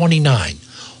 10/29.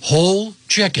 Whole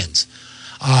chickens,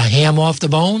 ham off the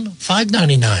bone,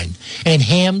 $5.99, and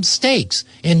ham steaks,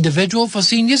 individual for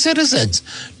senior citizens,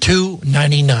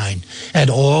 $2.99 at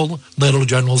all Little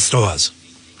General Stores.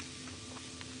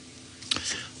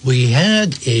 We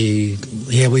had here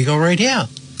we go right here.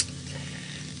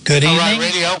 Good evening, all right,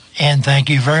 radio. And thank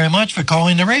you very much for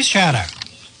calling the Race Chatter.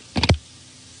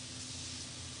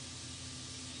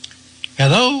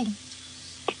 Hello?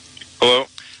 Hello?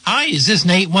 Hi, is this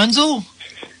Nate Wenzel?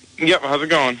 Yep, how's it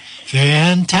going?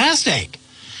 Fantastic.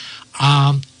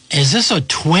 Is this a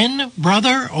twin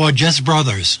brother or just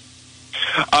brothers?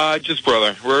 Just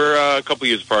brother. We're a couple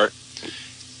years apart.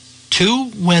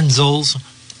 2 Wenzels,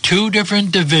 2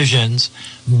 different divisions,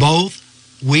 both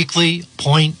weekly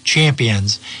point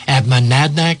champions at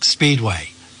Monadnock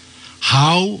Speedway.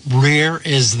 How rare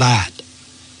is that?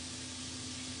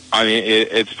 I mean,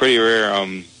 it's pretty rare.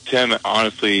 Tim,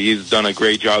 honestly, he's done a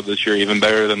great job this year, even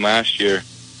better than last year.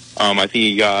 I think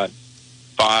he got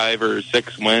 5 or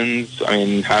 6 wins. I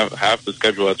mean, half the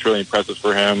schedule. That's really impressive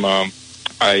for him. In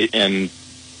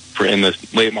the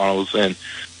late models, and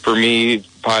for me,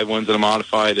 5 wins in a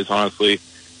modified is honestly,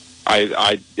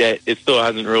 it still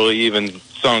hasn't really even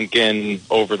sunk in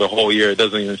over the whole year. It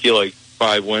doesn't even feel like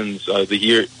 5 wins. The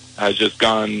year has just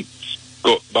gone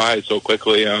by so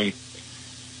quickly. And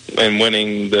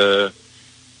winning the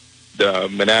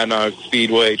Monadnock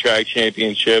Speedway Track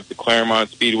Championship, the Claremont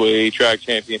Speedway Track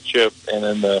Championship, and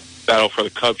then the Battle for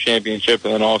the Cup Championship,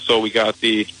 and then also we got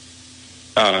the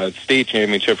State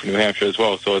Championship for New Hampshire as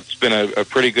well. So it's been a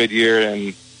pretty good year,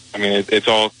 and I mean it's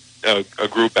all a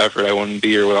group effort. I wouldn't be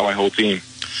here without my whole team.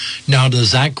 Now,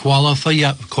 does that qualify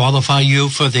you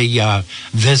for the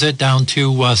visit down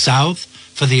to South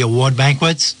for the award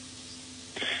banquets?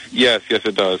 Yes,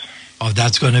 it does. Oh,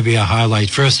 that's going to be a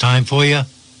highlight. First time for you?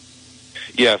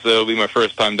 Yes, it'll be my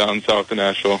first time down south in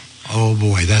Nashville. Oh,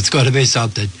 boy, that's going to be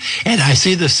something. And I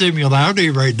see the similarity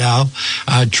right now.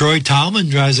 Troy Talman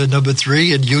drives at number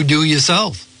 3, and you do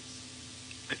yourself.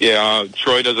 Yeah,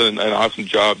 Troy does an awesome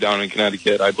job down in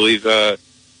Connecticut. I believe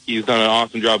he's done an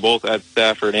awesome job both at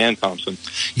Stafford and Thompson.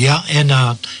 Yeah, and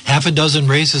half a dozen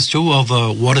races, too, of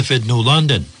Waterford, New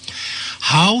London.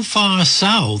 How far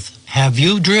south have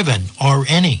you driven, or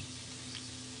any?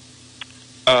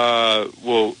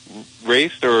 Well,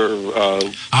 raced or...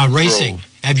 racing. drove?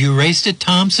 Have you raced at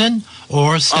Thompson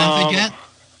or Stafford yet?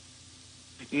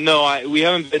 No, we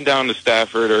haven't been down to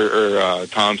Stafford or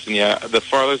Thompson yet. The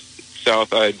farthest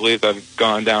south I believe I've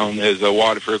gone down is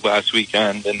Waterford last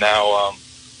weekend, and now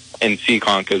in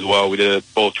Seekonk as well. We did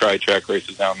both tri-track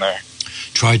races down there.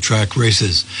 Tri-track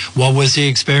races. What was the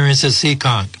experience at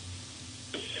Seekonk?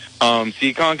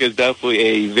 Seekonk is definitely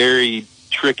a very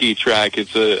tricky track.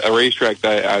 It's a racetrack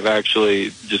that I've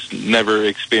actually just never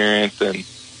experienced, and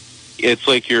it's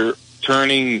like you're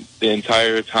turning the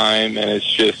entire time, and it's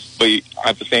just, but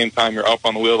at the same time, you're up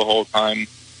on the wheel the whole time,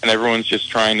 and everyone's just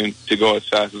trying to go as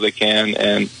fast as they can,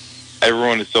 and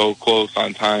everyone is so close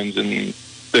on times. And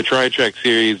the Tri-Track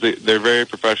series, they're very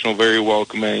professional, very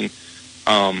welcoming.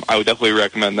 I would definitely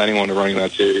recommend anyone to running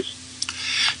that series.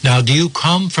 Now, do you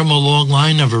come from a long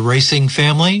line of a racing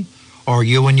family, or are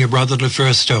you and your brother the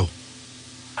first two?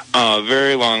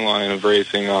 Very long line of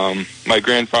racing. My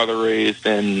grandfather raced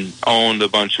and owned a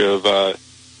bunch of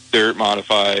dirt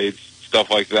modifieds,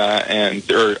 stuff like that,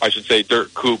 or I should say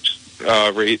dirt coupes.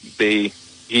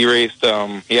 He raced,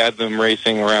 he had them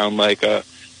racing around like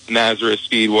Nazareth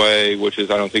Speedway, which I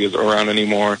don't think is around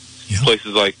anymore,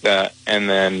 places like that. And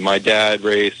then my dad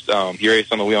raced, he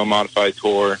raced on the Wheel Modified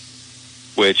Tour,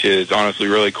 which is honestly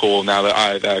really cool now that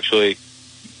I've actually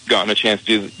gotten a chance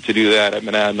to do that at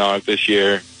Monadnock this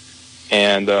year.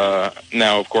 And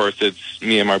now, of course, it's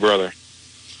me and my brother.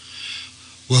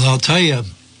 Well, I'll tell you,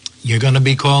 you're going to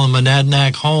be calling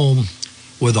Monadnock home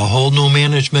with a whole new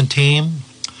management team,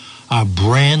 a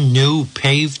brand new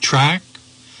paved track,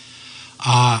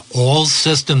 all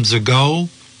systems a go.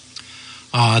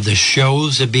 The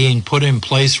shows are being put in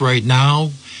place right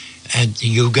now, and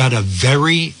you've got a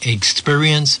very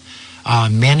experienced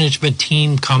management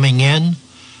team coming in.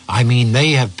 I mean,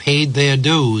 they have paid their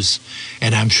dues,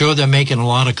 and I'm sure they're making a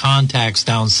lot of contacts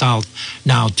down south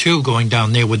now, too, going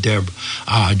down there with their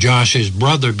Josh's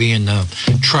brother being the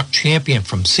truck champion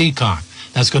from Seekonk.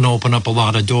 That's going to open up a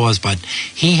lot of doors, but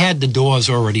he had the doors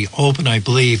already open, I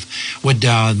believe, with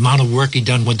the amount of work he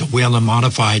done with the Wheeler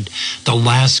Modified the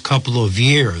last couple of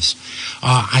years.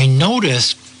 I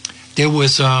noticed there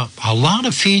was a lot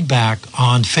of feedback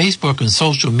on Facebook and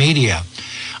social media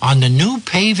on the new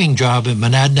paving job at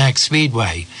Monadnock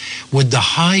Speedway with the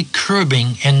high curbing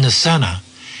in the center.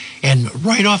 And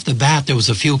right off the bat, there was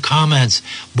a few comments,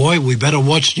 boy, we better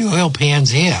watch the oil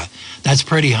pans here. That's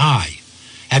pretty high.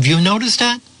 Have you noticed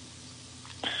that?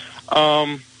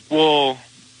 Well,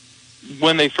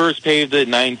 when they first paved it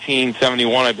in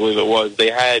 1971, I believe it was,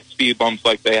 they had speed bumps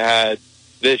like they had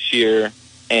this year,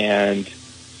 and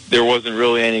there wasn't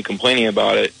really any complaining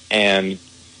about it. And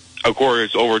of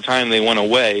course, over time they went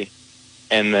away,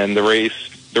 and then the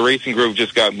racing group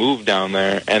just got moved down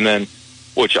there, and then,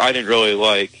 which I didn't really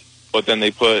like, but then they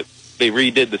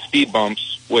redid the speed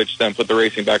bumps, which then put the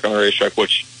racing back on the racetrack,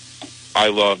 which I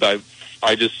loved.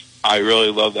 I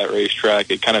really love that racetrack.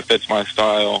 It kind of fits my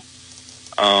style.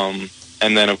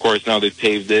 And then, of course, now they've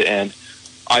paved it, and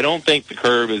I don't think the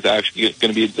curb is actually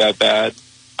going to be that bad.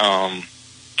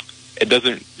 It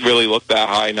doesn't really look that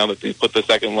high now that they put the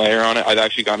second layer on it. I've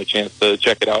actually gotten a chance to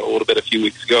check it out a little bit a few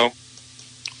weeks ago.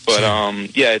 But,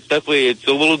 yeah, it's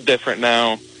a little different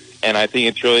now, and I think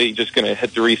it's really just going to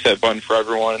hit the reset button for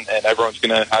everyone, and everyone's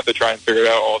going to have to try and figure it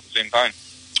out all at the same time.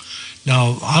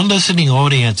 Now, our listening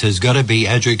audience has got to be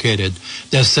educated.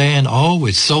 They're saying, oh,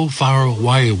 it's so far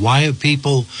away. Why are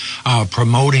people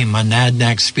promoting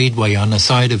Monadnock Speedway on the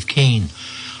side of Keene?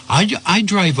 I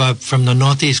drive up from the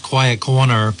Northeast Quiet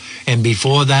Corner, and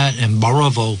before that in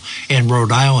Burrillville in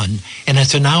Rhode Island, and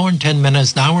it's an hour and 10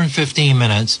 minutes, an hour and 15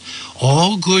 minutes,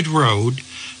 all good road,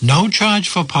 no charge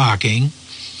for parking,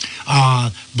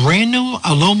 brand new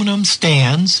aluminum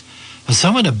stands,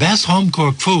 some of the best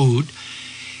home-cooked food,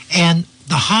 and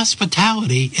the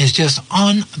hospitality is just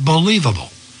unbelievable.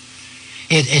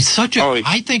 It's such a,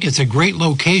 I think it's a great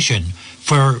location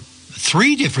for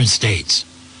 3 different states.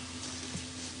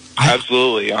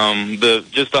 Absolutely.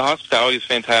 The hospitality is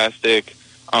fantastic.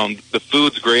 The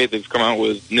food's great. They've come out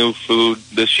with new food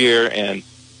this year, and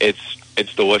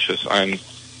it's delicious.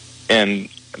 And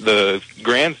the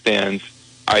grandstands,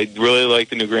 I really like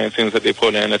the new grandstands that they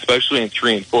put in, especially in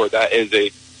 3 and 4. That is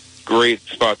a great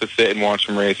spot to sit and watch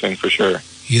some racing for sure.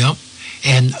 Yep.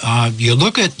 And you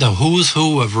look at the who's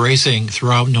who of racing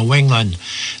throughout New England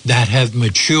that have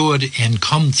matured and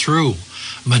come through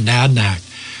Monadnock.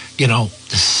 You know,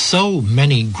 so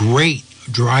many great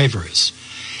drivers.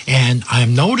 And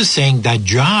I'm noticing that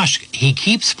Josh, he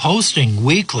keeps posting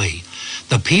weekly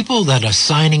the people that are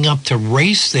signing up to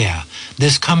race there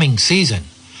this coming season.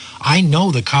 I know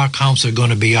the car counts are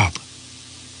going to be up.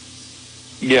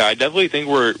 Yeah, I definitely think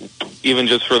we're, even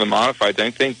just for the modifieds, I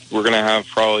think we're going to have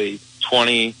probably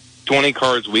 20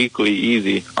 cars weekly,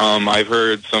 easy. I've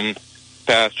heard some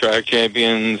past track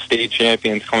champions, state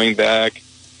champions coming back.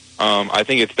 I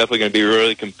think it's definitely going to be a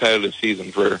really competitive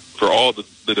season for all the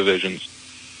divisions.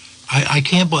 I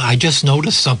can't believe, I just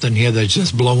noticed something here that's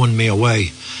just blowing me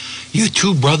away. You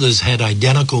two brothers had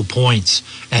identical points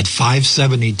at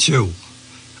 572.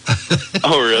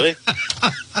 Oh, really?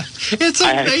 It's amazing.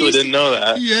 I actually didn't know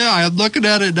that. Yeah, I'm looking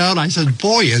at it now, and I said,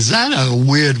 boy, is that a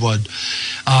weird one.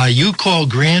 You call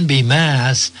Granby,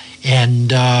 Mass,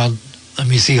 and let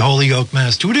me see, Holyoke,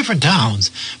 Mass, two different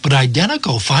towns, but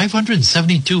identical,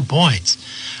 572 points.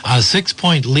 A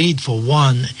 6-point lead for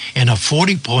one and a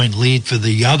 40-point lead for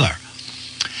the other.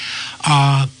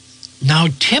 Now,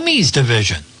 Timmy's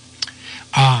division.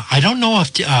 I don't know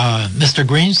if Mr.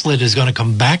 Greenslit is going to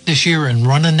come back this year and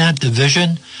run in that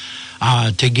division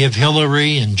to give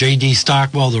Hillary and J.D.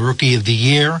 Stockwell the Rookie of the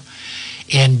Year.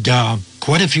 And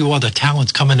quite a few other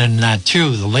talents coming in that,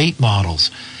 too, the late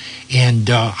models. And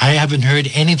I haven't heard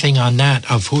anything on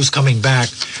that of who's coming back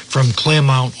from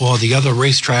Claremont or the other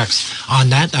racetracks on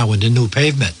that now with the new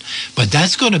pavement. But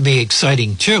that's going to be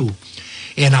exciting, too.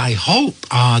 And I hope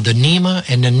the NEMA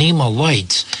and the NEMA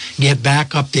Lights get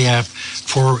back up there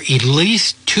for at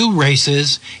least 2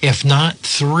 races, if not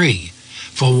 3,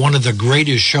 for one of the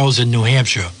greatest shows in New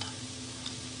Hampshire.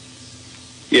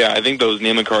 Yeah, I think those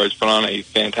NEMA cars put on a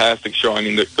fantastic show. I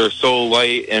mean, they're so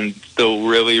light and still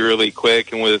really, really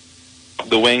quick. And with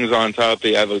the wings on top,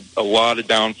 they have a lot of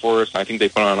downforce. I think they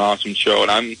put on an awesome show.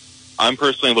 And I'm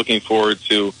personally looking forward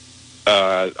to,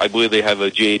 I believe they have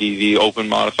a JDV open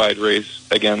modified race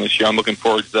again this year. I'm looking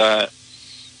forward to that.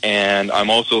 And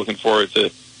I'm also looking forward to,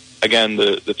 again,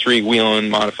 the 3 wheel-in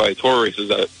modified tour races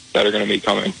that are going to be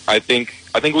coming. I think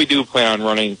we do plan on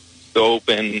running the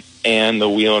open and the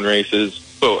wheel-in races.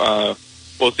 So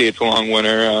we'll see. It's a long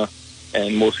winter,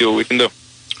 and we'll see what we can do.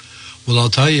 Well, I'll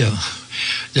tell you,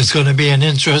 there's going to be an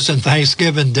interesting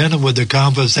Thanksgiving dinner with the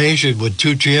conversation with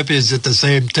 2 champions at the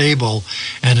same table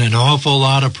and an awful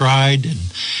lot of pride. And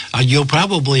you'll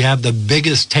probably have the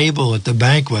biggest table at the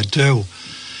banquet, too.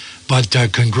 But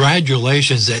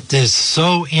congratulations. It is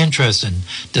so interesting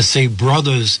to see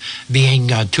brothers being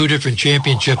 2 different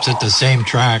championships at the same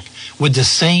track with the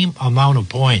same amount of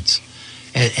points.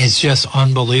 It's just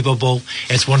unbelievable.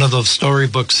 It's one of those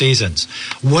storybook seasons.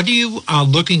 What are you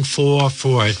looking for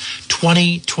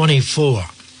 2024?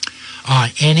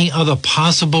 Any other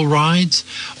possible rides?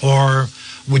 Or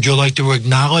would you like to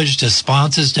acknowledge the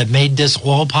sponsors that made this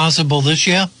all possible this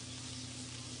year?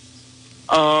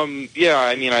 Yeah,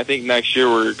 I mean, I think next year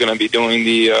we're going to be doing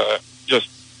the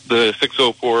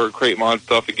 604 crate mod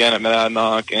stuff again at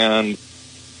Monadnock, and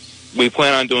we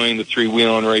plan on doing the 3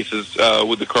 wheel-in races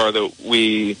with the car that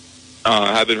we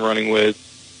have been running with,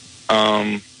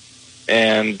 and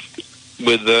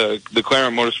with the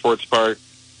Claremont Motorsports Park,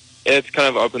 it's kind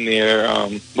of up in the air.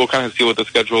 We'll kind of see what the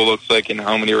schedule looks like and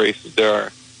how many races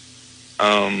there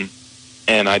are.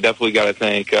 And I definitely got to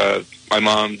thank my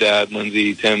mom, Dad,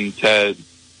 Lindsay, Tim, Ted,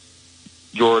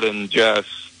 Jordan, Jess,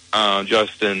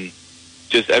 Justin,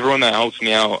 just everyone that helps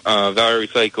me out, Valerie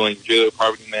Recycling, Jailer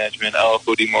Property Management,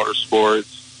 LFOD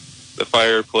Motorsports, The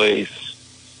Fireplace,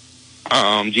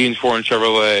 Jeans Ford and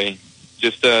Chevrolet,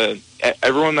 just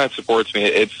everyone that supports me.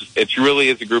 It's really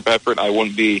is a group effort. I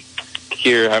wouldn't be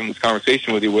here having this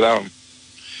conversation with you without them.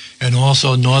 And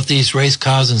also Northeast Race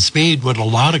Cars and Speed with a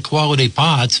lot of quality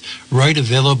parts right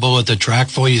available at the track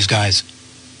for you guys.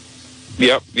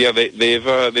 Yep, yeah,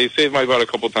 they've saved my butt a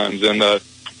couple times, and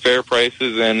fair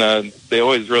prices, and they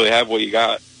always really have what you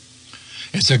got.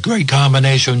 It's a great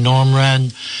combination, Norm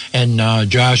Wren and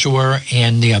Joshua,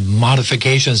 and the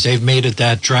modifications they've made at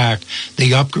that track,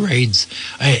 the upgrades.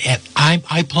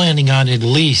 I'm planning on at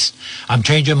least, I'm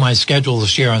changing my schedule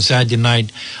this year on Saturday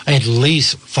night, at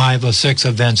least 5 or 6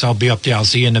 events. I'll be up there. I'll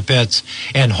see you in the pits.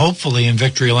 And hopefully in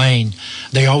Victory Lane,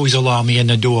 they always allow me in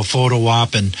to do a photo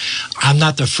op. And I'm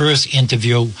not the first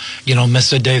interview. You know,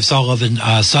 Mr. Dave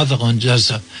Sutherland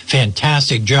does a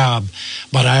fantastic job.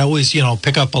 But I always,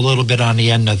 pick up a little bit on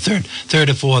the end of the third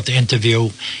or fourth interview.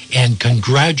 And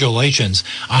congratulations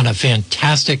on a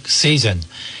fantastic season.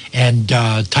 And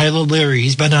Tyler Leary,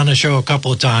 he's been on the show a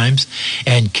couple of times.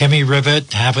 And Kimmy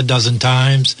Rivet, half a dozen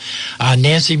times.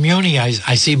 Nancy Muni, I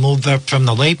see moved up from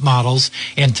the late models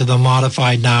into the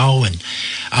modified now. And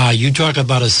you talk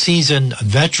about a seasoned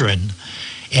veteran.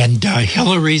 And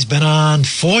Hillary's been on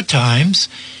 4 times.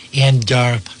 And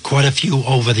quite a few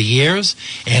over the years.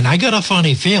 And I got a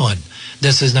funny feeling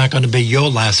this is not going to be your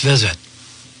last visit.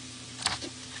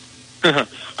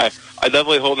 I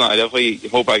definitely hope not. I definitely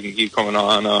hope I can keep coming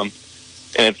on. And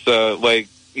it's like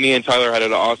me and Tyler had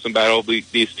an awesome battle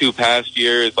these 2 past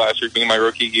years, last year being my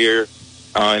rookie year,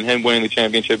 and him winning the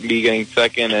championship, me getting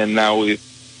second, and now we've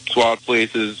swapped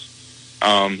places.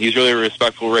 He's really a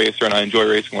respectful racer, and I enjoy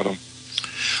racing with him.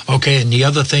 Okay, and the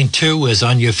other thing, too, is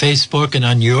on your Facebook and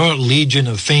on your Legion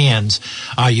of fans,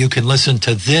 you can listen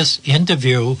to this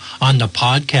interview on the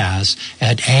podcast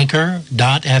at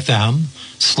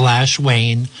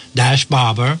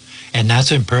anchor.fm/Wayne-Barber, and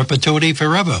that's in perpetuity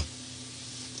forever.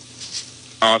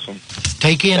 Awesome.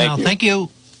 Take care now. Thank you.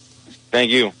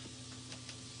 Thank you.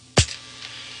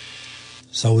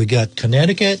 So we got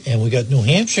Connecticut and we got New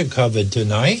Hampshire covered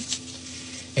tonight.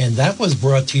 And that was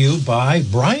brought to you by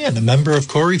Brian, a member of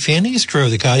Corey Fanny's crew,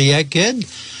 the Cardiac Kid,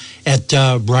 at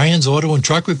Brian's Auto and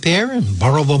Truck Repair and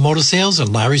Barber Motor Sales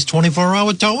and Larry's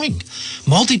 24-hour towing.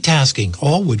 Multitasking,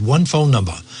 all with one phone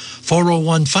number,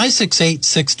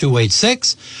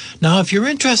 401-568-6286. Now, if you're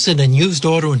interested in used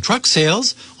auto and truck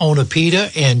sales, owner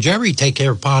Peter and Jerry take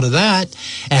care of part of that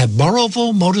at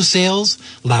Burrowville Motor Sales,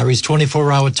 Larry's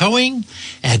 24-hour towing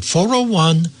at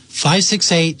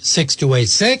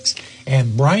 401-568-6286.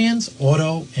 And Brian's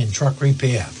Auto and Truck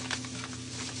Repair.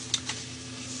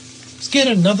 Let's get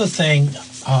another thing,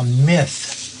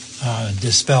 myth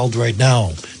dispelled right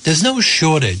now. There's no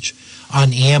shortage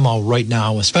on ammo right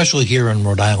now, especially here in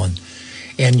Rhode Island.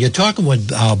 And you're talking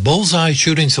with Bullseye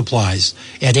Shooting Supplies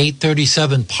at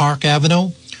 837 Park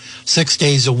Avenue, 6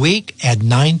 days a week at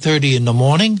 9:30 in the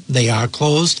morning. They are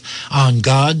closed on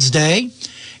God's Day.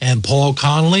 And Paul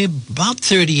Connolly, about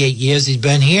 38 years he's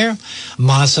been here.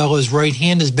 Marcel, his right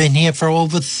hand, has been here for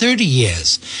over 30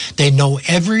 years. They know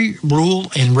every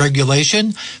rule and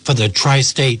regulation for the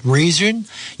tri-state region.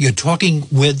 You're talking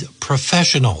with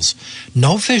professionals.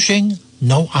 No fishing,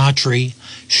 no archery,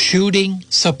 shooting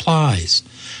supplies.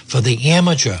 For the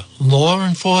amateur, law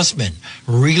enforcement,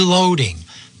 reloading.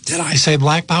 Did I say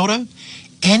black powder?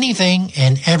 Anything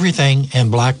and everything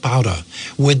in black powder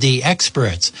with the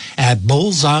experts at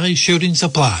Bullseye Shooting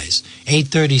Supplies,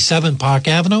 837 Park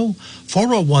Avenue,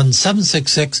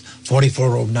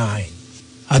 401-766-4409.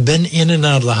 I've been in and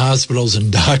out of the hospitals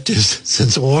and doctors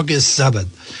since August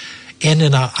 7th. In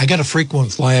and out. I got a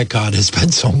frequent flyer card. It's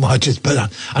been so much. It's been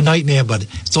a nightmare, but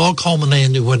it's all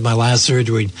culminating with my last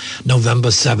surgery,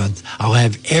 November 7th. I'll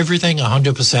have everything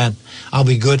 100%. I'll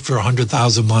be good for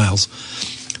 100,000 miles.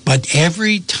 But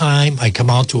every time I come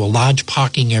out to a large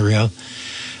parking area,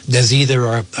 there's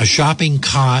either a shopping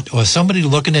cart or somebody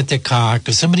looking at their car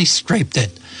because somebody scraped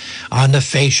it on the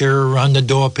fascia or on the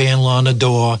door panel on the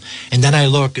door. And then I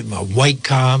look at a white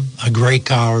car, a gray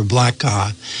car, or a black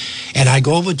car. And I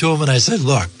go over to them and I said,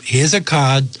 look, here's a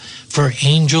card for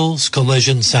Angel's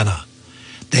Collision Center.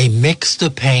 They mix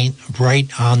the paint right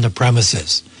on the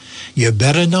premises. You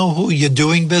better know who you're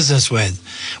doing business with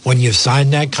when you've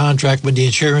signed that contract with the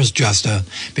insurance adjuster,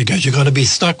 because you're going to be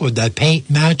stuck with that paint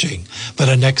matching for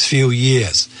the next few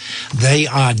years. They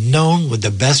are known with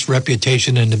the best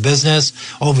reputation in the business,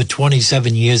 over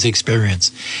 27 years experience.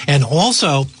 And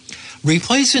also,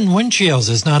 replacing windshields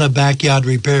is not a backyard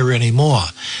repair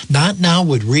anymore. Not now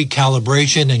with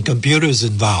recalibration and computers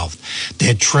involved.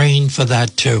 They're trained for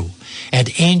that too.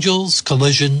 At Angel's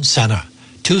Collision Center,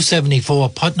 274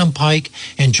 Putnam Pike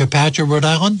in Chepachet, Rhode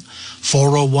Island,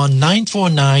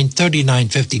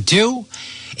 401-949-3952.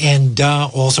 And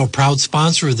also proud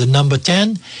sponsor of the number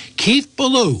 10, Keith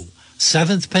Ballou,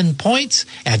 7th Pin Points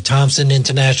at Thompson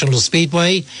International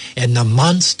Speedway and the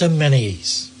Monster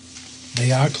Minis.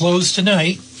 They are closed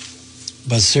tonight,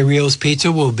 but Cirio's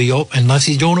Pizza will be open unless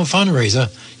he's doing a fundraiser.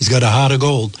 He's got a heart of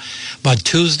gold. But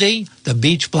Tuesday, the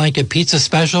Beach Blanket Pizza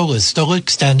Special is still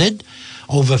extended.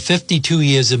 Over 52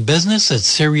 years in business at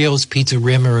Cirio's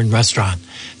Pizzeria and Restaurant.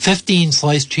 15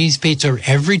 sliced cheese pizza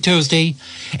every Tuesday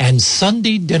and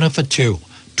Sunday dinner for two.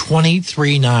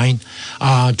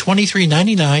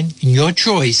 $23.99 in your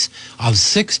choice of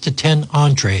 6 to 10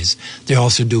 entrees. They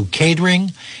also do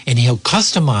catering, and he'll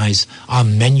customize a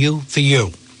menu for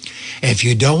you. If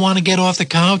you don't want to get off the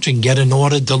couch and get an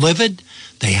order delivered,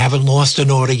 they haven't lost an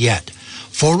order yet.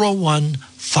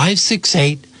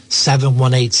 401-568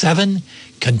 7187.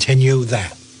 Continue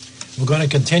that. We're going to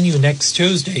continue next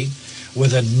Tuesday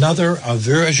with another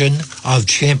version of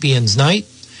Champions Night.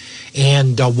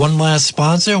 And one last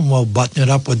sponsor, and we'll button it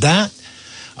up with that.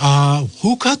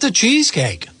 Who Cut the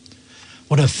Cheesecake?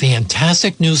 What a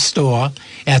fantastic new store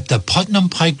at the Putnam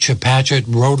Pike Chepachet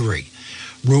Rotary.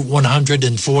 Route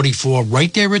 144,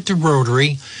 right there at the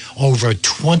Rotary. Over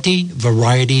 20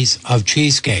 varieties of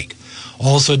cheesecake.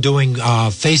 Also doing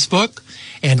Facebook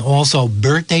and also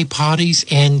birthday parties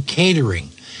and catering.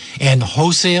 And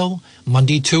wholesale,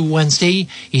 Monday to Wednesday.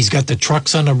 He's got the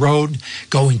trucks on the road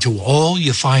going to all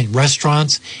your fine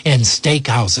restaurants and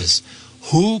steakhouses.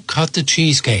 Who Cut the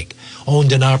Cheesecake?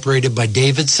 Owned and operated by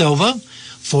David Silva.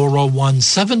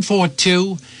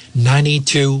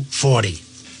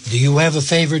 401-742-9240. Do you have a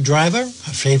favorite driver,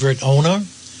 a favorite owner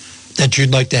that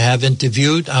you'd like to have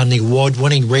interviewed on the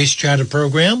award-winning Race Chatter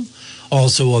program?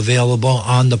 Also available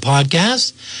on the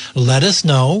podcast. Let us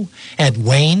know at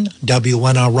Wayne,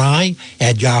 WNRI,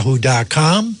 at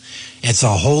yahoo.com. It's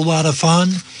a whole lot of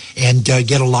fun and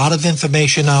get a lot of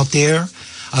information out there,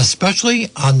 especially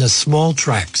on the small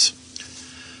tracks.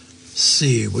 Let's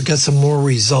see, we got some more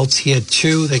results here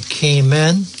too that came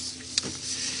in.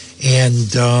 And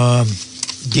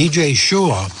DJ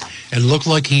Shaw, it looked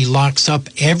like he locks up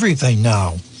everything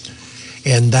now.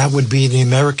 And that would be the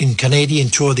American Canadian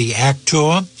Tour, the ACT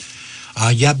Tour.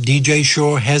 DJ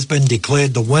Shaw has been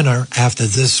declared the winner after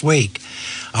this week.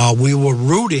 We were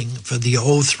rooting for the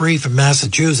 03 from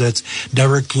Massachusetts,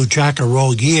 Derek Kluchaka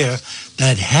all year,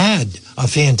 that had a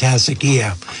fantastic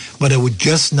year, but it was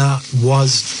just not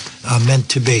meant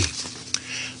to be.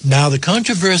 Now, the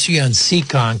controversy on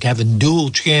Seekonk having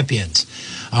dual champions,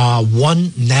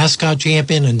 one NASCAR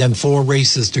champion and then 4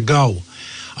 races to go.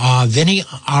 Vinny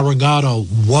Arrigato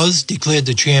was declared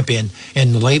the champion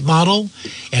in the late model,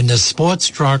 and the sports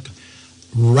truck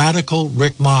Radical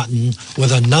Rick Martin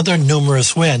with another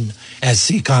numerous win at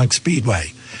Seekonk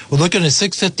Speedway. We're looking at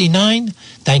 6:59.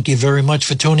 Thank you very much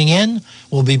for tuning in.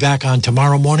 We'll be back on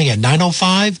tomorrow morning at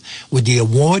 9:05 with the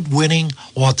award-winning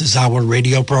Authors Hour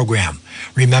radio program.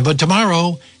 Remember,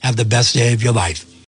 tomorrow, have the best day of your life.